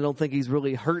lot. I don't think he's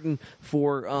really hurting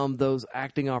for those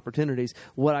acting opportunities.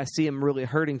 What I see him really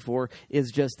hurting for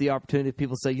is just the opportunity of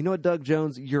people say, you know what, Doug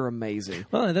Jones, you're amazing.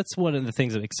 Well, that's one of the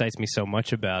things that excites me so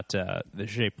much about The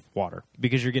Shape of Water,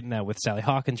 because you're getting that with Sally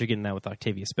Hawkins, you're getting that with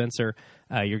Octavia Spencer,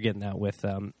 you're getting that with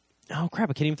oh crap,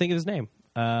 I can't even think of his name.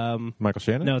 Michael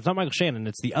Shannon? No, it's not Michael Shannon.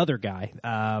 It's the other guy.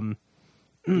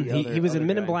 He was in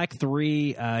Men in Black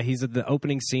 3. He's at the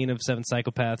opening scene of Seven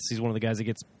Psychopaths. He's one of the guys that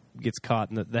gets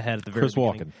caught in the head at the very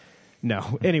beginning. Chris Walken.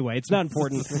 No. Anyway, it's not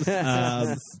important.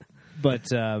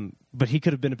 But he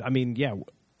could have been. I mean, yeah.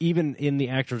 Even in the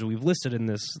actors we've listed in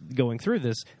this, going through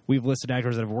this, we've listed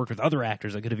actors that have worked with other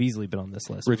actors that could have easily been on this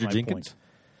list. Richard Jenkins?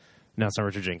 No, it's not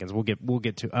Richard Jenkins. We'll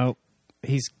get to. Oh.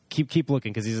 He's keep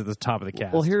looking because he's at the top of the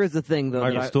cast. Well, here is the thing, though.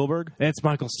 Michael Stuhlbarg? It's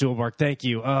Michael Stuhlbarg. Thank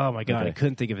you. Oh my god, Okay. I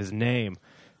couldn't think of his name.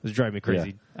 It was driving me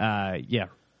crazy. Yeah,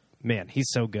 man, he's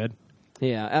so good.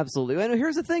 Yeah, absolutely. And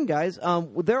here's the thing, guys.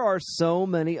 There are so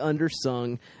many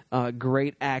undersung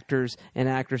great actors and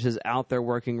actresses out there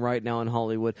working right now in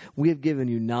Hollywood. We have given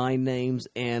you 9 names,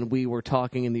 and we were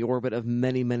talking in the orbit of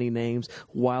many, many names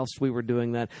whilst we were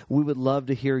doing that. We would love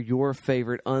to hear your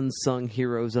favorite unsung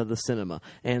heroes of the cinema.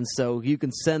 And so you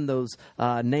can send those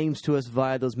names to us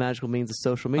via those magical means of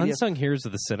social media. Unsung Heroes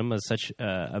of the Cinema is such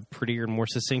a prettier and more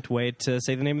succinct way to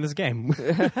say the name of this game.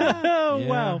 Oh,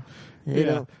 wow.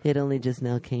 It only just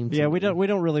now came to Yeah, me. we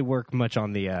don't really work much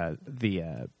on the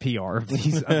PR of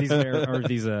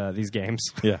these games.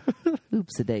 Yeah.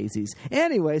 Oopsie daisies.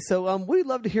 Anyway, so we'd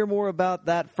love to hear more about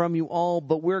that from you all,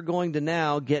 but we're going to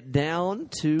now get down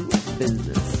to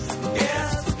business.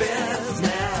 It's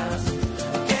business.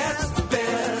 It's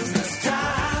business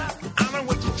time. I know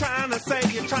what you're trying to say.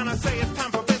 You're trying to say it's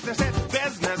time for business. It's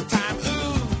business time.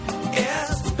 Ooh,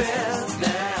 it's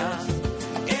business.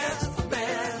 It's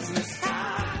business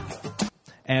time.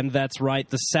 And that's right.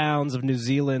 The sounds of New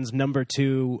Zealand's number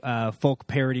 2 folk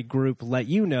parody group let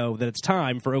you know that it's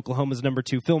time for Oklahoma's number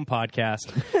 2 film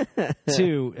podcast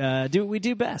to do what we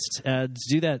do best.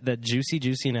 Do that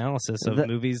juicy analysis of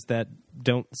movies that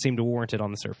don't seem to warrant it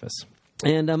on the surface.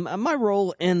 And my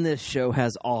role in this show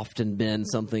has often been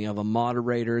something of a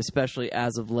moderator, especially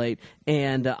as of late.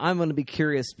 And I'm going to be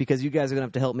curious because you guys are going to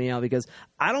have to help me out because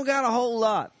I don't got a whole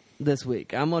lot this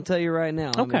week. I'm going to tell you right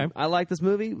now. Okay. I mean, I like this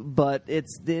movie, but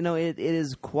it's it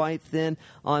is quite thin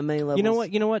on many levels.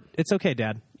 You know what? It's okay,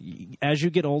 Dad. As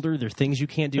you get older, there are things you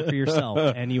can't do for yourself,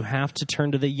 and you have to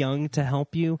turn to the young to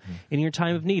help you in your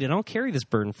time of need. And I'll carry this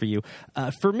burden for you.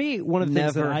 For me, one of the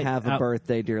things that Never have a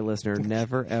birthday, dear listener.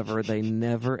 Never, ever. They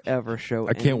never, ever show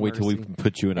I can't wait till we mercy.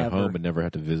 put you in a Ever. home and never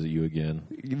have to visit you again.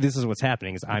 This is what's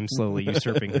happening. Is I'm slowly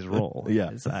usurping his role.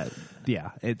 Yeah.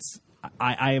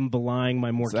 I am belying my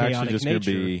more It's actually chaotic just going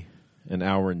nature. to be an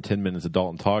hour and 10 minutes of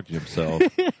Dalton talking to himself,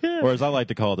 or as I like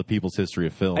to call it, the people's history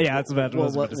of film. Yeah, that's about what I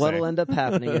was about to say. What'll end up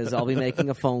happening is I'll be making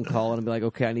a phone call and I'll be like,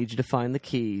 okay, I need you to find the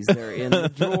keys. They're in the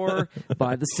drawer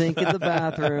by the sink in the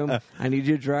bathroom. I need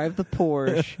you to drive the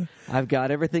Porsche. I've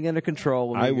got everything under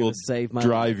control. I will save my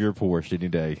drive life. your Porsche any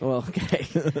day. Well, okay.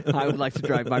 I would like to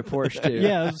drive my Porsche too.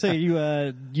 Yeah, I was saying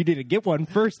you need to get one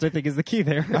first, I think, is the key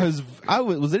there.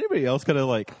 Was anybody else kind of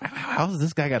like, how's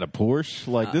this guy got a Porsche?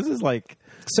 Like, this is like.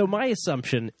 So my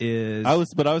assumption is I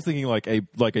was thinking like a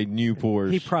new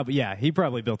Porsche. He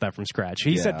probably built that from scratch.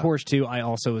 He said Porsche too. I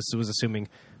also was assuming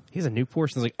he's a new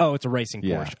Porsche. And I was like, oh, it's a racing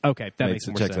Porsche. Okay, that makes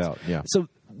more checks sense. out. Yeah. So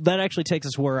that actually takes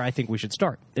us where I think we should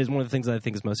start. Is one of the things that I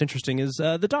think is most interesting is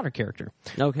the daughter character,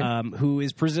 who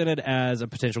is presented as a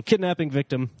potential kidnapping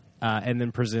victim, and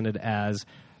then presented as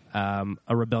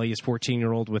a rebellious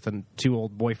 14-year-old with a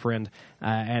too-old boyfriend,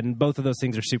 and both of those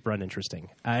things are super uninteresting.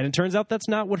 And it turns out that's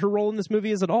not what her role in this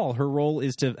movie is at all. Her role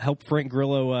is to help Frank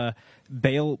Grillo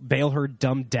bail her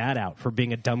dumb dad out for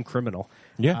being a dumb criminal.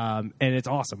 Yeah. And it's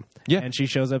awesome. Yeah. And she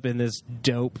shows up in this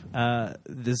dope,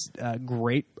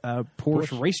 great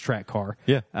Porsche racetrack car.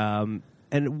 Yeah.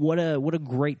 And what a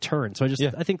great turn. So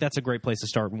I think that's a great place to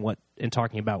start in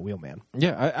talking about Wheelman.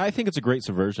 Yeah, I think it's a great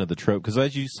subversion of the trope because,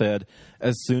 as you said,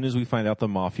 as soon as we find out the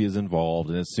mafia is involved,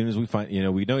 and as soon as we find,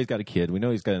 we know he's got a kid, we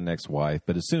know he's got an ex-wife,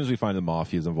 but as soon as we find the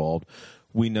mafia is involved,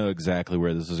 we know exactly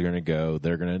where this is going to go.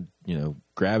 They're going to,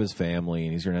 grab his family,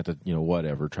 and he's going to have to,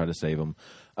 whatever, try to save him.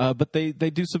 But they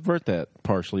do subvert that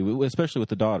partially, especially with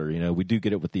the daughter. We do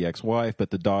get it with the ex-wife,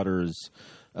 but the daughter's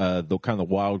the kind of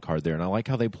the wild card there, and I like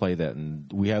how they play that.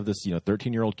 And we have this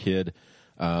 13-year-old kid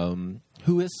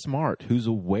who is smart, who's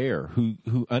aware,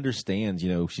 who understands.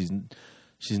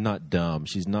 She's not dumb,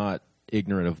 she's not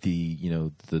ignorant of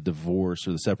the the divorce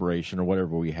or the separation or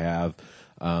whatever we have.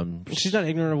 She's not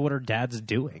ignorant of what her dad's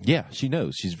doing. Yeah, she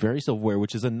knows. She's very self-aware,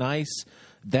 which is a nice.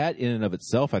 That in and of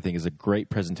itself, I think, is a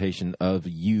great presentation of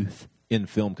youth in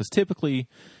film because typically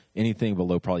anything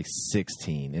below probably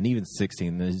 16, and even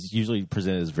 16 is usually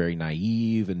presented as very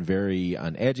naive and very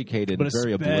uneducated, but and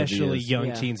very especially oblivious.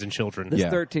 young teens and children. This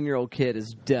 13-year-old kid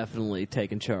is definitely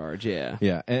taking charge. Yeah,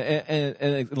 yeah,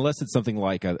 and unless it's something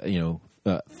like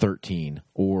 13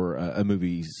 or a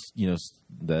movie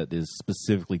that is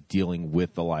specifically dealing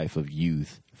with the life of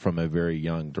youth from a very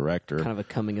young director, kind of a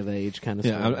coming of age kind of.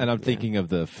 Yeah, and I'm thinking of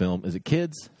the film. Is it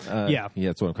Kids? Yeah,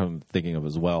 that's what I'm kind of thinking of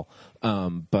as well.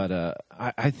 But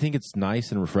I think it's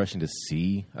nice and refreshing to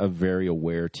see a very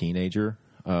aware teenager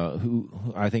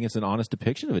who I think it's an honest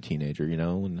depiction of a teenager.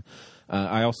 And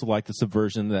I also like the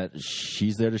subversion that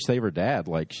she's there to save her dad.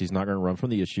 Like she's not going to run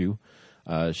from the issue.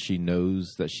 She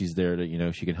knows that she's there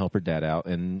to, she can help her dad out,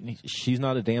 and she's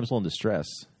not a damsel in distress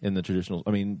in the traditional.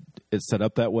 I mean, it's set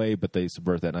up that way, but they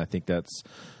subvert that, and I think that's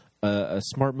a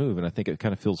smart move, and I think it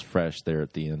kind of feels fresh there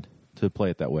at the end to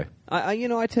play it that way.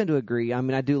 I tend to agree. I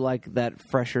mean, I do like that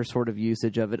fresher sort of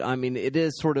usage of it. I mean, it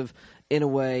is sort of, in a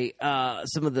way,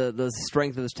 some of the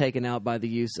strength that was taken out by the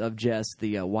use of Jess,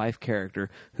 the wife character,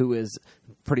 who is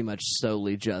pretty much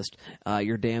solely just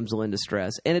your damsel in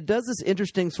distress. And it does this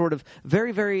interesting sort of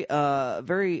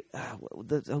the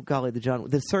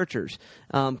Searchers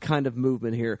kind of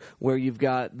movement here, where you've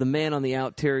got the man on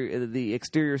the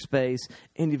exterior space,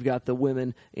 and you've got the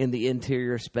women in the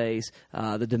interior space,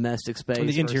 the domestic space. And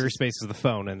the interior space is the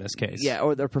phone in this case. Yeah,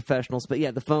 or their professional space. Yeah,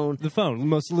 the phone. The phone,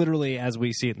 most literally as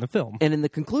we see it in the film. And in the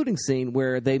concluding scene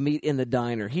where they meet in the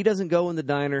diner, he doesn't go in the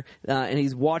diner, and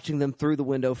he's watching them through the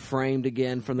window, framed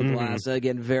again from the glass.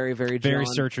 Again, very, very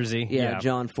Searchersy. Yeah,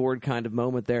 John Ford kind of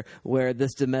moment there, where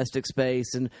this domestic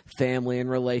space and family and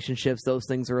relationships, those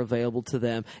things are available to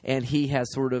them, and he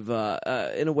has sort of,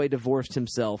 in a way, divorced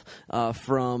himself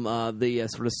from the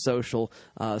sort of social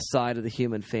side of the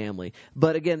human family.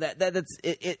 But again,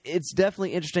 it's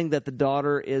definitely interesting that the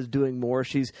daughter is doing more.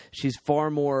 She's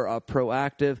far more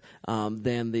proactive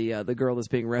than the girl that's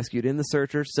being rescued in The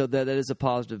Searchers, so that is a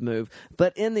positive move.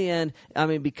 But in the end, I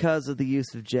mean, because of the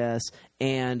use of Jess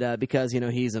and because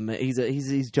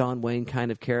he's John Wayne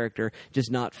kind of character,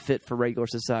 just not fit for regular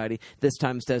society. This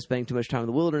time, instead of spending too much time in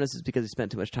the wilderness, it's because he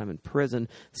spent too much time in prison.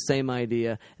 Same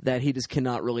idea, that he just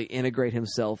cannot really integrate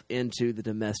himself into the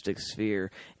domestic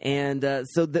sphere, and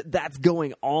so that's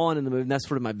going on in the movie. And that's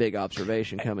sort of my big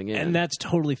observation coming in. And that's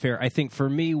totally fair. I think for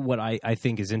me, what I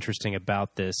think is interesting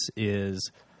about this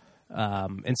is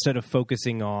instead of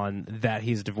focusing on that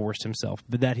he's divorced himself,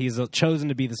 but that he's chosen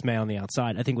to be this man on the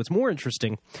outside, I think what's more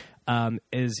interesting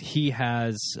is he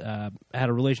has had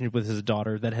a relationship with his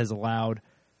daughter that has allowed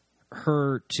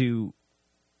her to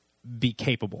be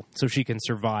capable, so she can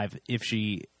survive if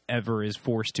she ever is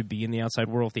forced to be in the outside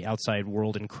world, if the outside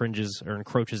world encroaches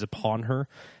upon her,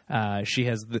 she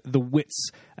has the wits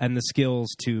and the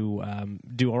skills to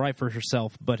do all right for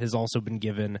herself, but has also been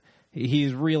given.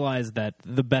 He's realized that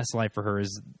the best life for her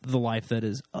is the life that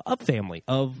is a family,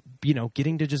 of,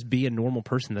 getting to just be a normal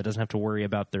person that doesn't have to worry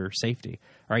about their safety.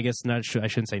 Or I guess I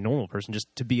shouldn't say normal person,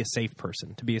 just to be a safe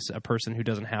person, to be a person who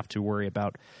doesn't have to worry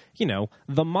about,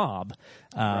 the mob.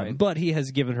 Right. But he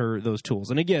has given her those tools.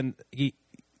 And again, he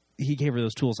gave her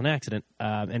those tools in accident,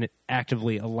 and it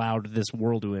actively allowed this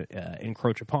world to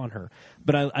encroach upon her.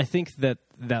 But I think that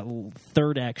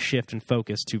third act shift and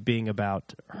focus to being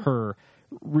about her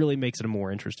really makes it a more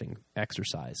interesting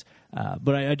exercise.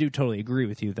 But I do totally agree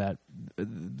with you that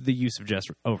the use of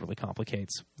just overly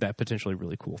complicates that potentially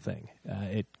really cool thing.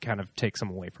 It kind of takes some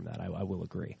away from that. I will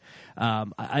agree.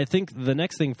 I think the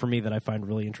next thing for me that I find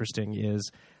really interesting is,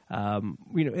 and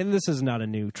this is not a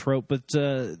new trope, but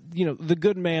the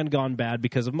good man gone bad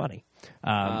because of money.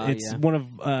 It's one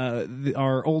of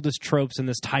our oldest tropes in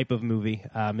this type of movie.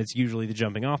 It's usually the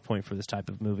jumping off point for this type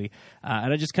of movie.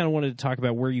 And I just kind of wanted to talk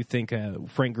about where you think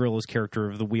Frank Grillo's character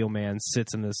of the Wheelman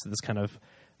sits in this kind of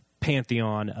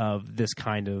pantheon of this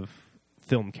kind of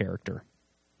film character.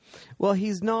 Well,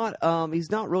 he's not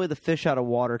really the fish out of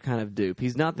water kind of dupe.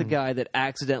 He's not the guy that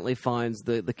accidentally finds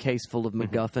the case full of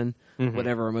MacGuffin,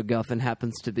 whatever a MacGuffin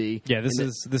happens to be. Yeah, this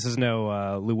is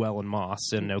no Llewellyn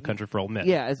Moss and No Country for Old Men.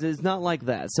 Yeah, it's not like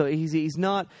that. So he's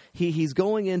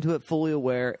going into it fully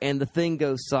aware, and the thing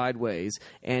goes sideways,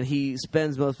 and he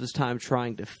spends most of his time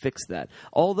trying to fix that.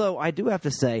 Although I do have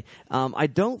to say, I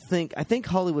think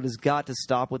Hollywood has got to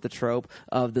stop with the trope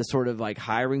of the sort of like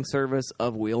hiring service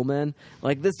of wheelmen.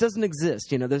 Like, this doesn't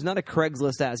exist. There's not a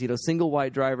Craigslist as, single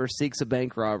white driver seeks a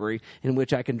bank robbery in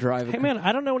which I can drive. Hey, man,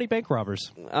 I don't know any bank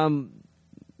robbers. No.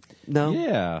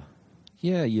 Yeah.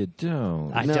 Yeah, you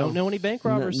don't. I don't know any bank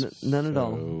robbers. None at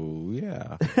all. Oh,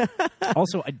 yeah.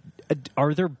 Also,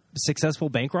 are there successful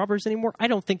bank robbers anymore? I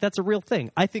don't think that's a real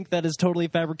thing. I think that is totally a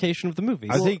fabrication of the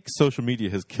movies. I think social media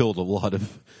has killed a lot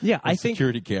of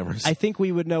security cameras. I think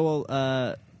we would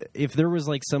know if there was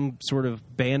like some sort of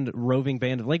roving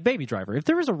band of like Baby Driver. If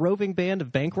there was a roving band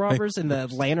of bank robbers in the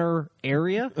Atlanta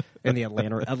area,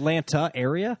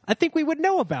 I think we would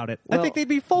know about it. Well, I think they'd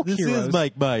be folk this heroes. is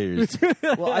Mike Myers.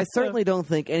 Well, I certainly don't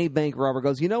think any bank robber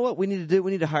goes, you know what we need to do? We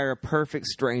need to hire a perfect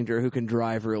stranger who can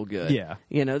drive real good. Yeah,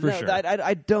 for sure.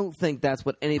 I don't think that's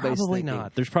what anybody's Probably thinking.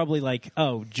 not. There's probably like,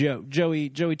 Joey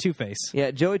Two-Face.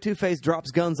 Yeah, Joey Two-Face drops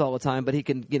guns all the time, but he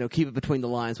can, keep it between the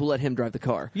lines. We'll let him drive the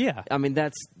car. Yeah. I mean,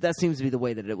 that seems to be the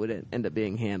way that it would end up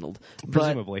being handled.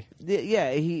 Presumably. But,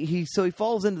 yeah, he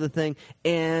falls into the thing,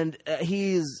 and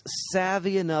he's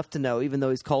savvy enough to know, even though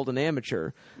he's called an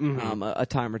amateur a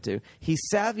time or two, he's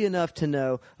savvy enough to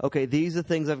know, okay, these are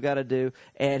things I've got to do,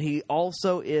 and he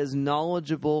also is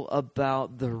knowledgeable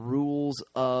about the rules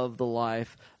of the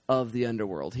life of the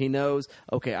underworld. He knows,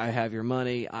 okay, I have your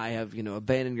money, I have,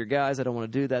 abandoned your guys, I don't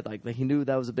want to do that. Like he knew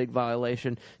that was a big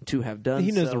violation to have done.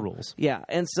 He knows the rules. Yeah,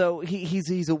 and so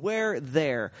he's aware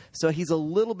there. So he's a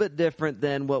little bit different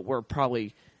than what we're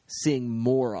probably seeing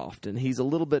more often. He's a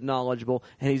little bit knowledgeable,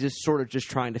 and he's just sort of just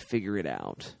trying to figure it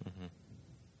out.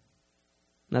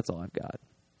 That's all I've got.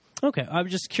 Okay, I'm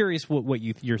just curious what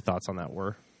your thoughts on that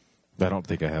were. I don't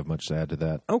think I have much to add to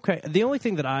that. Okay, the only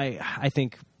thing that I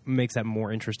think makes that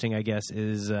more interesting, I guess,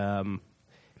 is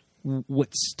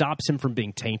what stops him from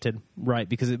being tainted, right?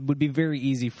 Because it would be very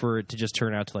easy for it to just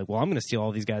turn out to like, well, I'm going to steal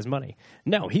all these guys' money.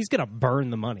 No, he's going to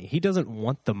burn the money. He doesn't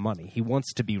want the money. He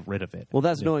wants to be rid of it. Well,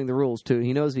 that's knowing the rules, too.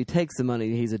 He knows if he takes the money,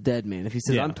 he's a dead man. If he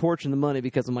says, I'm torching the money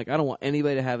because I'm like, I don't want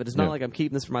anybody to have it. It's not like I'm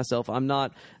keeping this for myself. I'm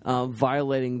not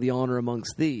violating the honor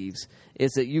amongst thieves.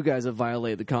 It's that you guys have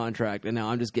violated the contract, and now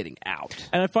I'm just getting out.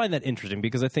 And I find that interesting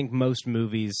because I think most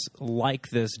movies like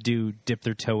this do dip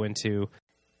their toe into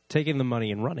taking the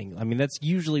money and running. I mean, that's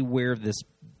usually where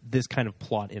this kind of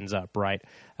plot ends up, right?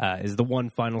 Is the one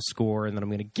final score, and then I'm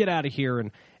going to get out of here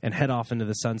and head off into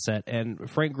the sunset. And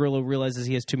Frank Grillo realizes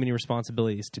he has too many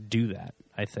responsibilities to do that,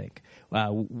 I think,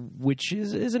 which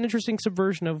is an interesting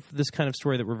subversion of this kind of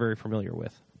story that we're very familiar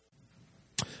with.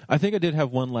 I think I did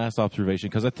have one last observation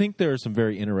because I think there are some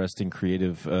very interesting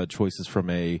creative choices from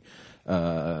a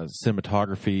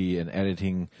cinematography and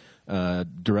editing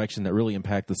direction that really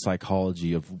impact the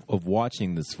psychology of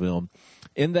watching this film,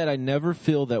 in that I never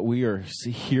feel that we are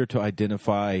here to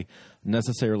identify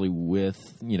necessarily with,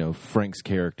 Frank's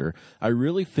character. I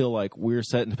really feel like we're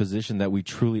set in a position that we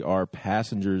truly are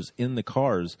passengers in the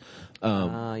cars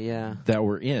that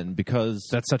we're in, because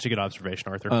That's such a good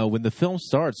observation, Arthur. when the film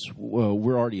starts,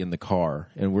 we're already in the car,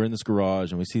 and we're in this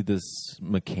garage, and we see this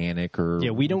mechanic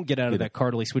we don't get out of that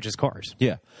car till he switches cars.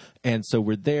 Yeah. And so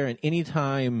we're there, and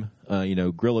anytime,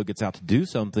 Grillo gets out to do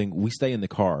something, we stay in the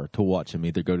car to watch him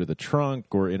either go to the trunk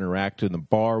or interact in the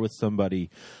bar with somebody.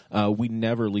 We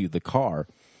never leave the car.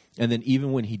 And then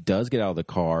even when he does get out of the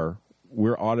car,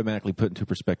 we're automatically put into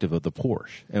perspective of the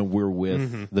Porsche, and we're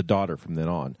with the daughter from then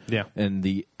on. Yeah. And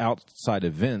the outside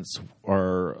events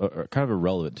are kind of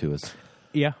irrelevant to us.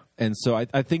 Yeah. And so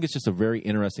I think it's just a very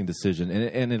interesting decision,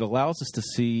 and it allows us to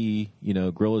see,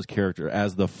 Grillo's character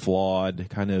as the flawed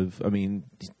kind of. I mean,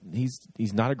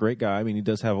 he's not a great guy. I mean, he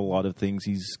does have a lot of things.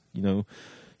 He's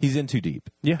in too deep.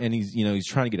 Yeah. And he's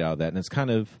trying to get out of that, and it's kind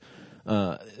of.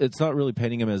 It's not really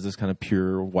painting him as this kind of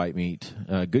pure white meat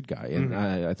good guy, and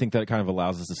I think that kind of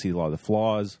allows us to see a lot of the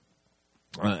flaws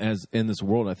as in this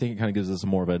world. I think it kind of gives us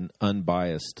more of an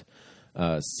unbiased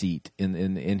seat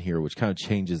in here, which kind of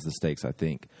changes the stakes, I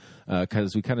think,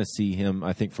 because we kind of see him,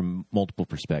 I think, from multiple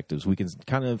perspectives. We can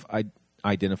kind of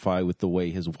identify with the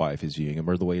way his wife is viewing him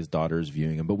or the way his daughter is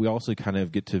viewing him, but we also kind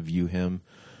of get to view him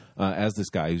as this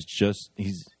guy who's just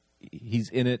he's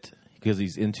in it because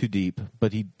he's in too deep,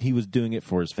 but he was doing it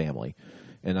for his family.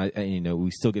 And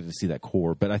we still get to see that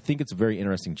core. But I think it's a very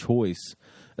interesting choice,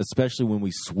 especially when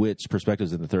we switch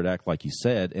perspectives in the third act, like you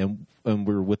said, and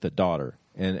we're with the daughter,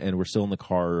 and we're still in the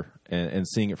car and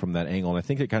seeing it from that angle. And I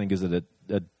think it kind of gives it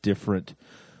a different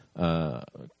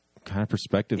kind of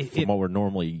perspective from what we're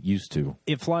normally used to.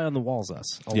 It fly on the walls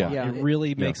us a Yeah. lot. Yeah. It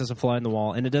really makes us a fly on the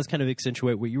wall, and it does kind of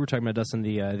accentuate what you were talking about, Dustin,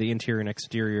 the interior and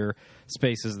exterior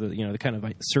spaces, the kind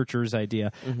of searchers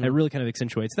idea. It really kind of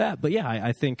accentuates that. But yeah,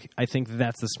 I think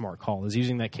that's the smart call, is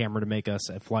using that camera to make us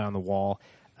a fly on the wall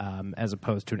as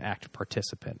opposed to an active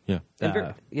participant. Yeah.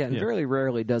 And very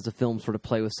rarely does a film sort of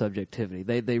play with subjectivity.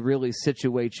 They really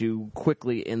situate you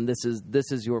quickly in this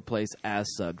is your place as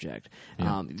subject.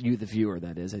 You, the viewer,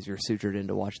 that is, as you're sutured in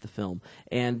to watch the film.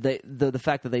 And the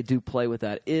fact that they do play with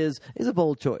that is a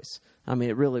bold choice. I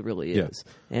mean, it really, really is.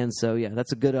 Yeah. And so, yeah,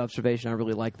 that's a good observation. I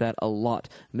really like that a lot,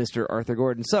 Mr. Arthur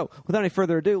Gordon. So, without any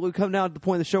further ado, we come now to the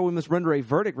point of the show we must render a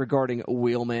verdict regarding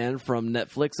Wheelman from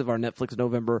Netflix of our Netflix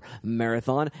November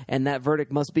marathon. And that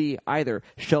verdict must be either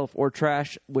shelf or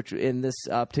trash, which in this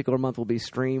particular month will be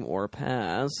stream or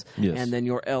pass. Yes. And then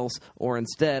your else or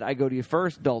instead. I go to you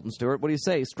first, Dalton Stewart. What do you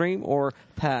say? Stream or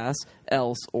pass,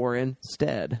 else or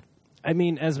instead? I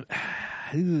mean, as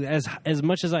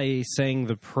much as I sang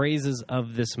the praises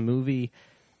of this movie,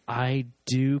 I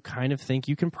do kind of think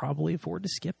you can probably afford to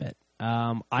skip it.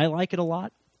 I like it a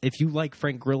lot. If you like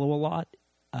Frank Grillo a lot,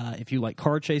 if you like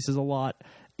car chases a lot,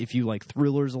 if you like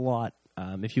thrillers a lot,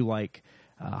 if you like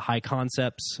high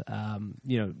concepts,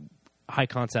 high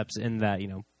concepts in that,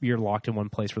 you're locked in one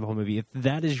place for the whole movie. If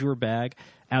that is your bag,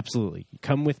 absolutely.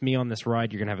 Come with me on this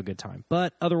ride. You're going to have a good time.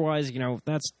 But otherwise,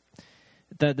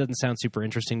 that doesn't sound super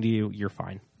interesting to you, you're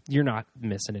fine. You're not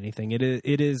missing anything. It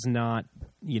is not,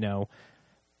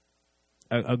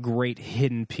 a great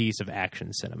hidden piece of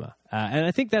action cinema. And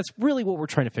I think that's really what we're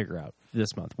trying to figure out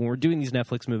this month. When we're doing these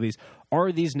Netflix movies,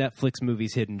 are these Netflix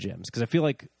movies hidden gems? Because I feel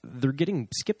like they're getting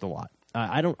skipped a lot.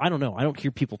 I don't know. I don't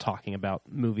hear people talking about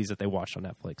movies that they watched on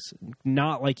Netflix.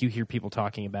 Not like you hear people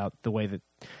talking about the way that,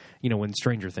 when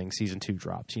Stranger Things season 2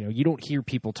 drops. You don't hear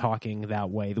people talking that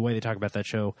way. The way they talk about that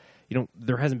show,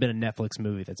 there hasn't been a Netflix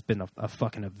movie that's been a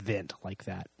fucking event like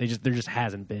that. There just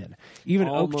hasn't been. Even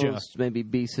Almost Okja, maybe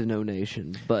Beast of No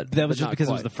Nation, but that was but just because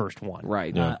quite. it was the first one.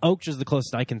 Right. Yeah. Okja's the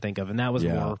closest I can think of, and that was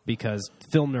more because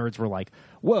film nerds were like,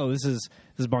 "Whoa, this is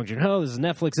Bong Joon-ho, this is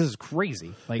Netflix, this is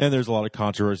crazy." Like, And there's a lot of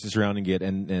controversy surrounding it,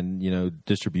 and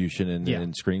distribution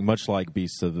and screening, much like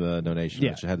Beasts of No Nation,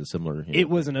 which had a similar. It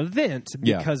was an event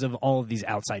because of all of these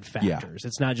outside factors. Yeah.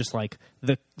 It's not just like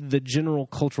the general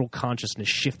cultural consciousness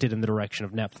shifted in the direction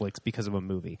of Netflix because of a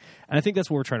movie. And I think that's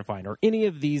what we're trying to find. Are any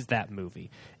of these that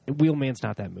movie? Wheelman's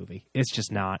not that movie. It's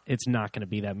just not. It's not going to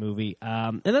be that movie.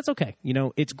 And that's okay.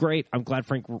 It's great. I'm glad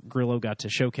Frank Grillo got to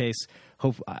showcase.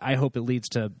 I hope it leads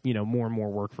to more and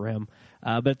more work for him.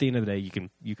 But at the end of the day,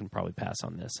 you can probably pass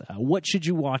on this. What should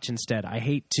you watch instead? I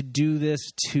hate to do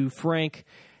this to Frank,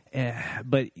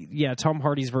 but yeah, Tom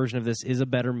Hardy's version of this is a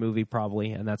better movie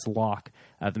probably, and that's Locke,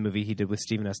 the movie he did with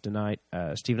Stephen S. Knight.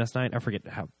 I forget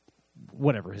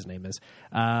whatever his name is.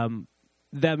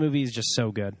 That movie is just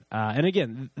so good. And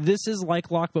again, this is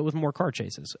like Locke, but with more car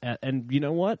chases. And you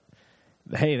know what?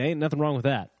 Hey, there ain't nothing wrong with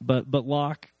that. But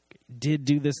Locke, did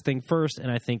do this thing first,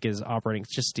 and I think is operating.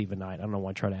 It's just Stephen Knight. I don't know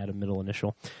why I try to add a middle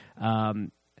initial.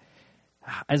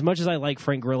 As much as I like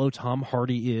Frank Grillo, Tom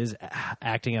Hardy is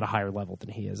acting at a higher level than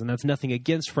he is, and that's nothing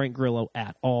against Frank Grillo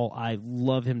at all. I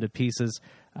love him to pieces,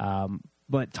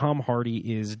 but Tom Hardy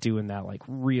is doing that like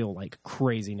real, like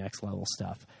crazy next level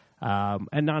stuff.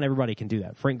 And not everybody can do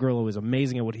that. Frank Grillo is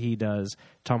amazing at what he does.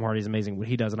 Tom Hardy is amazing at what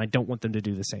he does, and I don't want them to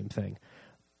do the same thing.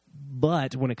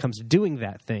 But when it comes to doing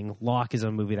that thing, Locke is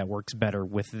a movie that works better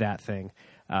with that thing.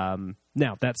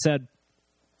 Now, that said,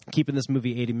 keeping this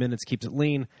movie 80 minutes keeps it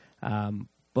lean,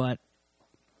 but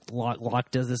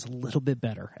Locke does this a little bit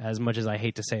better, as much as I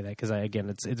hate to say that, because, again,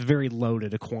 it's very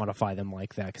loaded to quantify them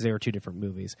like that, because they are two different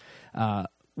movies.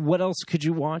 What else could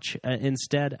you watch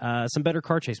instead? Some better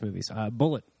car chase movies.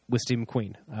 Bullet with Steve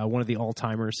McQueen, one of the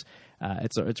all-timers.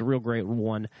 It's a real great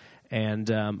one. And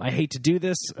I hate to do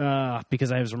this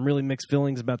because I have some really mixed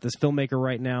feelings about this filmmaker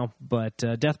right now, but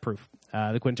Death Proof,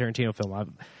 the Quentin Tarantino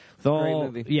film. Great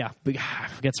movie. Yeah,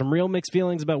 I've got some real mixed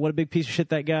feelings about what a big piece of shit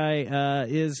that guy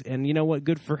is, and you know what?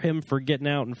 Good for him for getting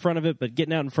out in front of it, but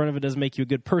getting out in front of it doesn't make you a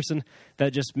good person.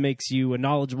 That just makes you a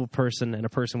knowledgeable person and a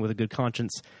person with a good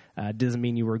conscience. Doesn't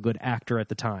mean you were a good actor at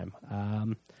the time.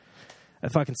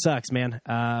 That fucking sucks, man.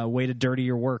 Way to dirty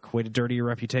your work, way to dirty your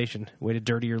reputation, way to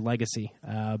dirty your legacy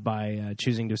by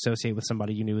choosing to associate with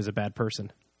somebody you knew was a bad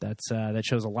person. That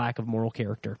shows a lack of moral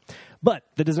character. But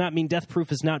that does not mean Death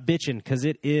Proof is not bitchin', because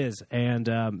it is. And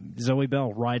Zoe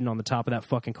Bell riding on the top of that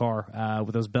fucking car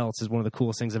with those belts is one of the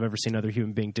coolest things I've ever seen another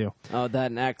human being do. Oh, that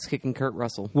and axe kicking Kurt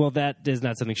Russell. Well, that is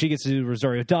not something she gets to do.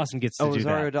 Rosario Dawson gets to do that.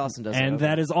 Rosario Dawson does and that.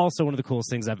 That is also one of the coolest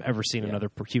things I've ever seen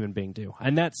another human being do.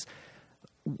 And that's...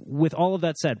 With all of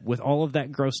that said, with all of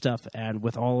that gross stuff, and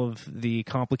with all of the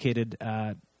complicated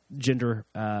gender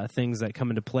things that come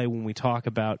into play when we talk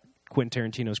about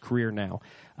Quentin Tarantino's career now,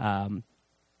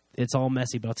 it's all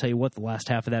messy. But I'll tell you what, the last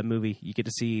half of that movie, you get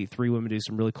to see three women do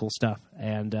some really cool stuff.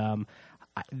 And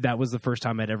that was the first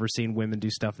time I'd ever seen women do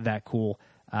stuff that cool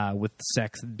with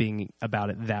sex being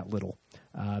about it that little.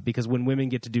 Because when women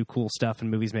get to do cool stuff in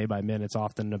movies made by men, it's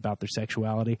often about their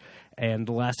sexuality. And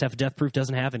the last half of Death Proof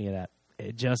doesn't have any of that.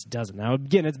 It just doesn't. Now,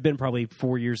 again, it's been probably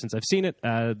 4 years since I've seen it.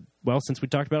 Since we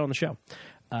talked about it on the show.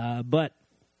 But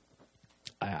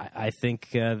I think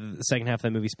the second half of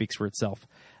that movie speaks for itself.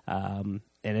 And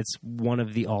it's one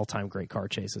of the all-time great car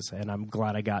chases. And I'm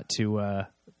glad I got to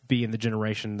be in the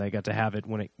generation that got to have it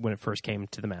when it first came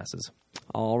to the masses.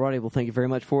 All righty. Well, thank you very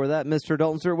much for that, Mr.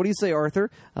 Dalton Stewart. What do you say, Arthur?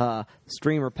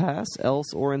 Stream or pass,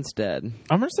 else or instead?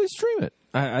 I'm going to say stream it.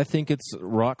 I think it's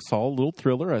rock solid little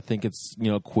thriller. I think it's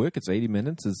quick. It's 80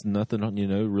 minutes. It's nothing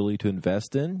really to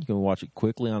invest in. You can watch it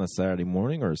quickly on a Saturday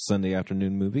morning or a Sunday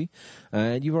afternoon movie,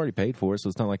 and you've already paid for it, so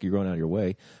it's not like you're going out of your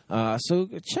way. So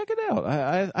check it out.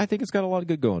 I think it's got a lot of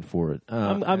good going for it.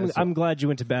 I'm glad you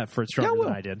went to bat for it stronger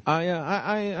than I did.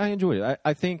 I enjoyed it.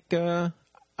 I think.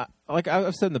 Like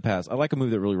I've said in the past, I like a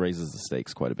movie that really raises the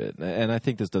stakes quite a bit, and I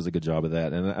think this does a good job of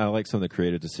that. And I like some of the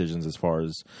creative decisions as far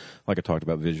as, like I talked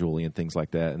about, visually and things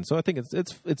like that. And so I think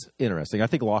it's interesting. I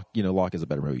think Locke is a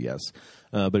better movie, yes.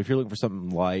 But if you're looking for something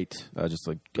light, just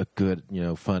like a good,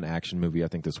 fun action movie, I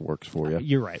think this works for you.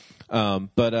 You're right.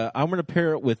 But I'm going to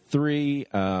pair it with three.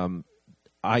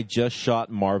 I Just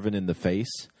Shot Marvin in the Face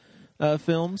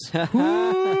films.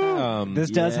 This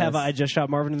does have a I Just Shot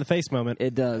Marvin in the Face moment.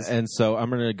 It does. And so I'm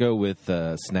going to go with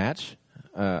Snatch.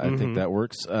 I think that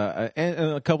works. And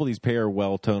a couple of these pair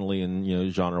well tonally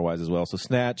and genre-wise as well. So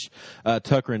Snatch,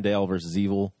 Tucker and Dale versus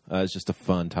Evil is just a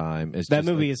fun time. That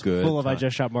movie is full of I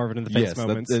Just Shot Marvin in the Face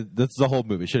moments. That's the whole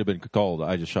movie. It should have been called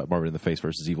I Just Shot Marvin in the Face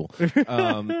versus Evil.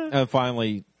 And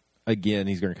finally... Again,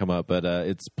 he's going to come up, but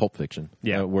it's Pulp Fiction.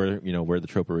 Yeah, where the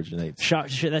trope originates.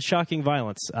 That shocking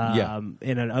violence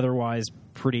in an otherwise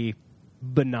pretty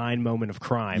benign moment of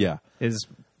crime. Yeah,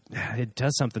 it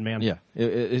does something, man. Yeah,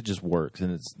 it just works,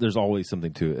 and there's always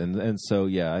something to it, and so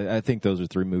I think those are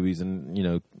three movies,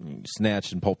 and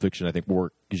Snatch and Pulp Fiction I think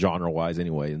work genre wise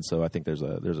anyway, and so I think there's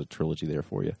a trilogy there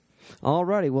for you.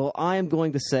 Alrighty, well, I am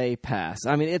going to say pass.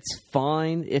 I mean, it's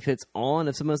fine if it's on.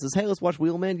 If someone says, "Hey, let's watch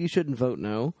Wheelman," you shouldn't vote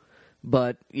no.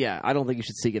 But, yeah, I don't think you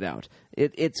should seek it out.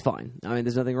 It's fine. I mean,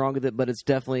 there's nothing wrong with it, but it's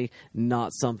definitely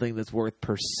not something that's worth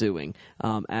pursuing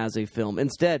as a film.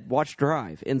 Instead, watch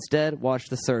Drive. Instead, watch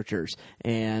The Searchers.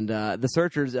 And The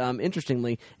Searchers,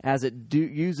 interestingly, as it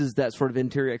uses that sort of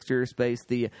interior-exterior space,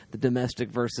 the domestic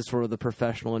versus sort of the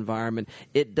professional environment,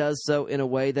 it does so in a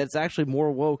way that's actually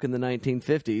more woke in the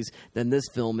 1950s than this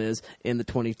film is in the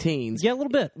 20-teens. Yeah, a little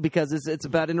bit. Because it's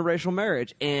about interracial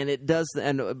marriage. And it does.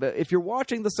 And if you're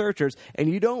watching The Searchers and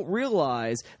you don't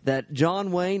realize that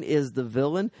John Wayne is the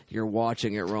villain, you're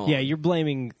watching it wrong. Yeah,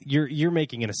 you're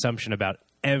making an assumption about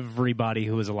everybody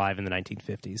who was alive in the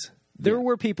 1950s. There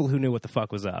were people who knew what the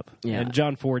fuck was up. Yeah. And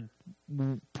John Ford,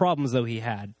 problems though he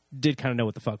had, did kind of know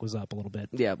what the fuck was up a little bit.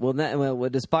 Yeah, well,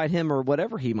 despite him or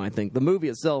whatever he might think, the movie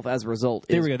itself, as a result,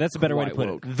 There is we go. That's a better way to quite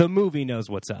put woke. it. The movie knows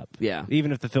what's up. Yeah.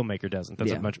 Even if the filmmaker doesn't.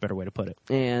 That's Yeah. a much better way to put it.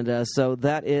 And so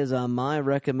that is my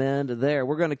recommend there.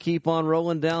 We're going to keep on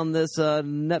rolling down this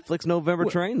Netflix November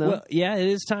train, though. Well, yeah, it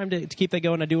is time to keep that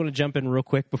going. I do want to jump in real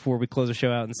quick before we close the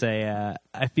show out and say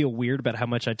I feel weird about how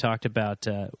much I talked about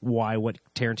what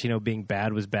Tarantino being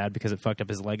bad was bad because it fucked up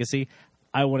his legacy.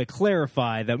 I want to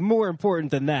clarify that more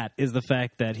important than that is the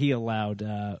fact that he allowed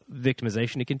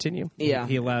victimization to continue. Yeah.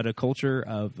 He allowed a culture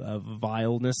of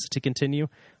vileness to continue.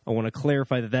 I want to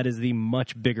clarify that is the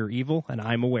much bigger evil, and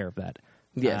I'm aware of that.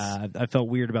 Yes. I felt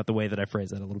weird about the way that I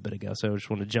phrased that a little bit ago, so I just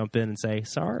want to jump in and say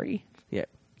sorry. Yeah,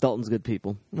 Dalton's good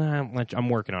people. I'm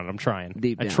working on it. I'm trying.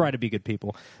 Deep down. I try to be good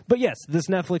people. But yes, this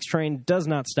Netflix train does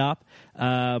not stop.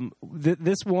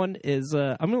 This one is...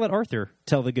 I'm going to let Arthur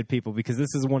tell the good people because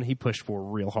this is one he pushed for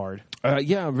real hard.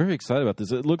 Yeah, I'm very excited about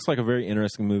this. It looks like a very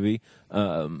interesting movie.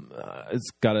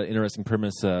 It's got an interesting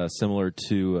premise similar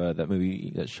to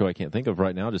that show I can't think of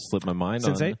right now. Just slipped my mind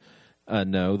Sense8?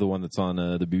 No, the one that's on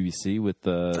the BBC with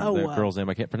the girl's name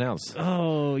I can't pronounce.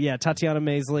 Oh, yeah, Tatiana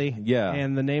Maslany. Yeah.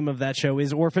 And the name of that show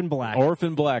is Orphan Black.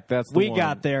 Orphan Black, that's the We one.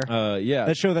 got there. Yeah.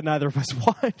 That show that neither of us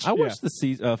watched. I watched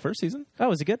the first season.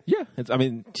 Oh, is it good? Yeah.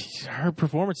 Her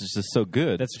performance is just so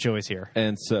good. That's what you always hear.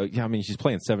 And so, yeah, she's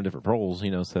playing 7 different roles,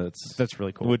 so that's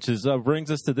really cool. Which is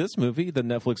brings us to this movie, the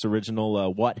Netflix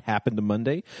original What Happened to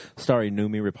Monday, starring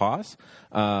Noomi Rapace.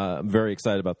 I'm very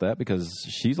excited about that because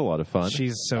she's a lot of fun.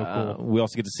 She's so cool. We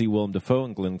also get to see Willem Dafoe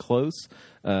and Glenn Close.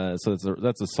 So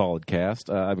that's a solid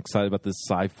cast. I'm excited about this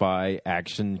sci-fi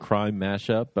action crime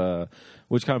mashup,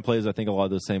 which kind of plays, I think, a lot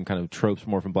of those same kind of tropes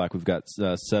from Orphan Black. We've got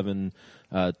seven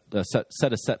set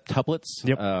of septuplets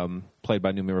played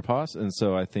by Noomi Rapace, and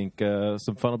so I think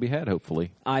some fun will be had,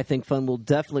 hopefully. I think fun will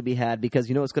definitely be had because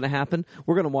you know what's going to happen?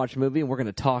 We're going to watch a movie and we're going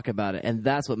to talk about it, and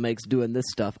that's what makes doing this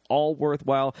stuff all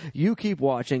worthwhile. You keep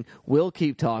watching, we'll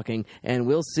keep talking, and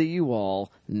we'll see you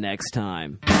all next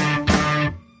time.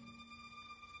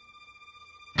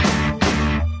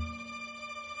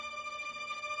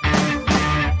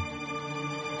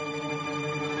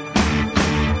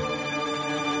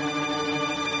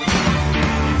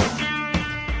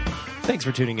 Thanks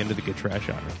for tuning into the Good Trash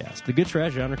Genrecast. The Good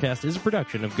Trash Genrecast is a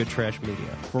production of Good Trash Media.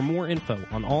 For more info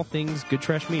on all things Good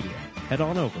Trash Media, head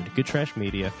on over to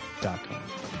goodtrashmedia.com.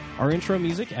 Our intro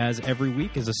music, as every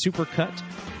week, is a super cut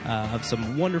of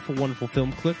some wonderful, wonderful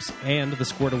film clips and the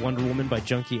score to Wonder Woman by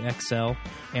Junkie XL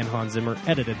and Hans Zimmer,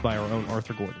 edited by our own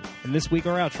Arthur Gordon. And this week,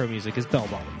 our outro music is Bell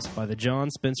Bottoms by the John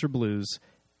Spencer Blues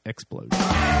Explode.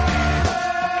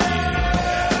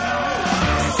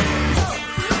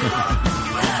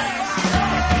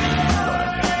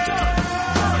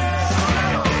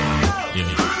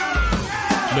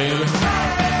 Baby,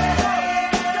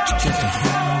 check it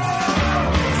out.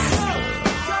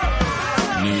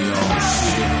 New York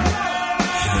City.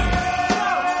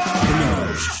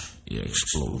 The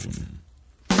explosion.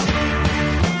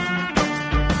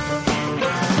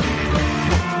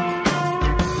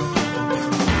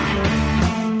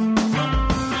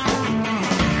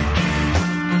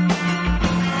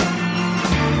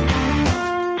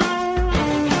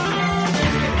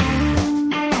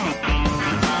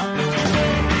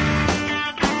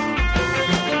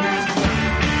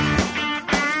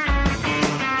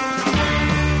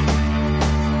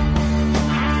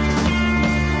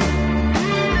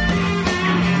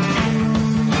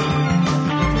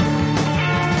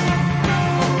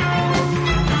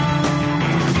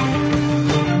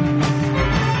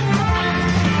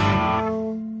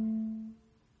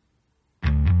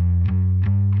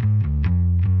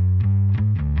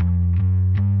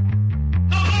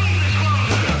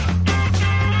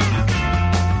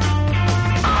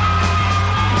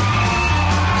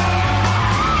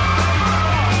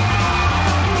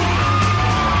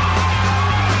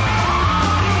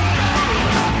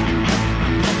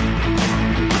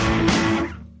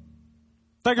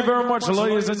 Thank you very much,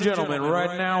 ladies and gentlemen.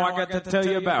 Right now, I got to tell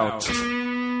you about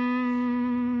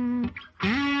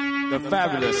the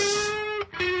fabulous,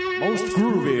 most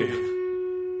groovy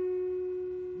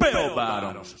Bell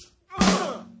Bottoms.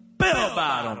 Bell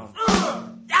Bottoms.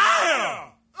 Yeah!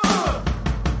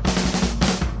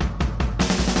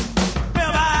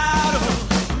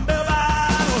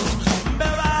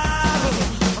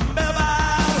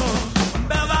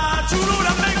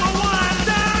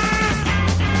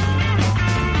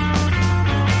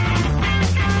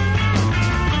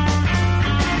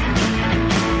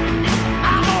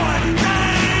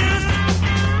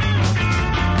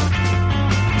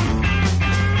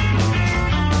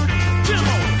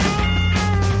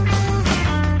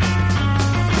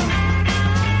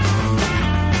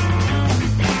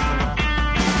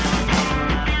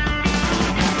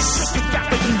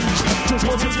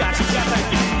 People just got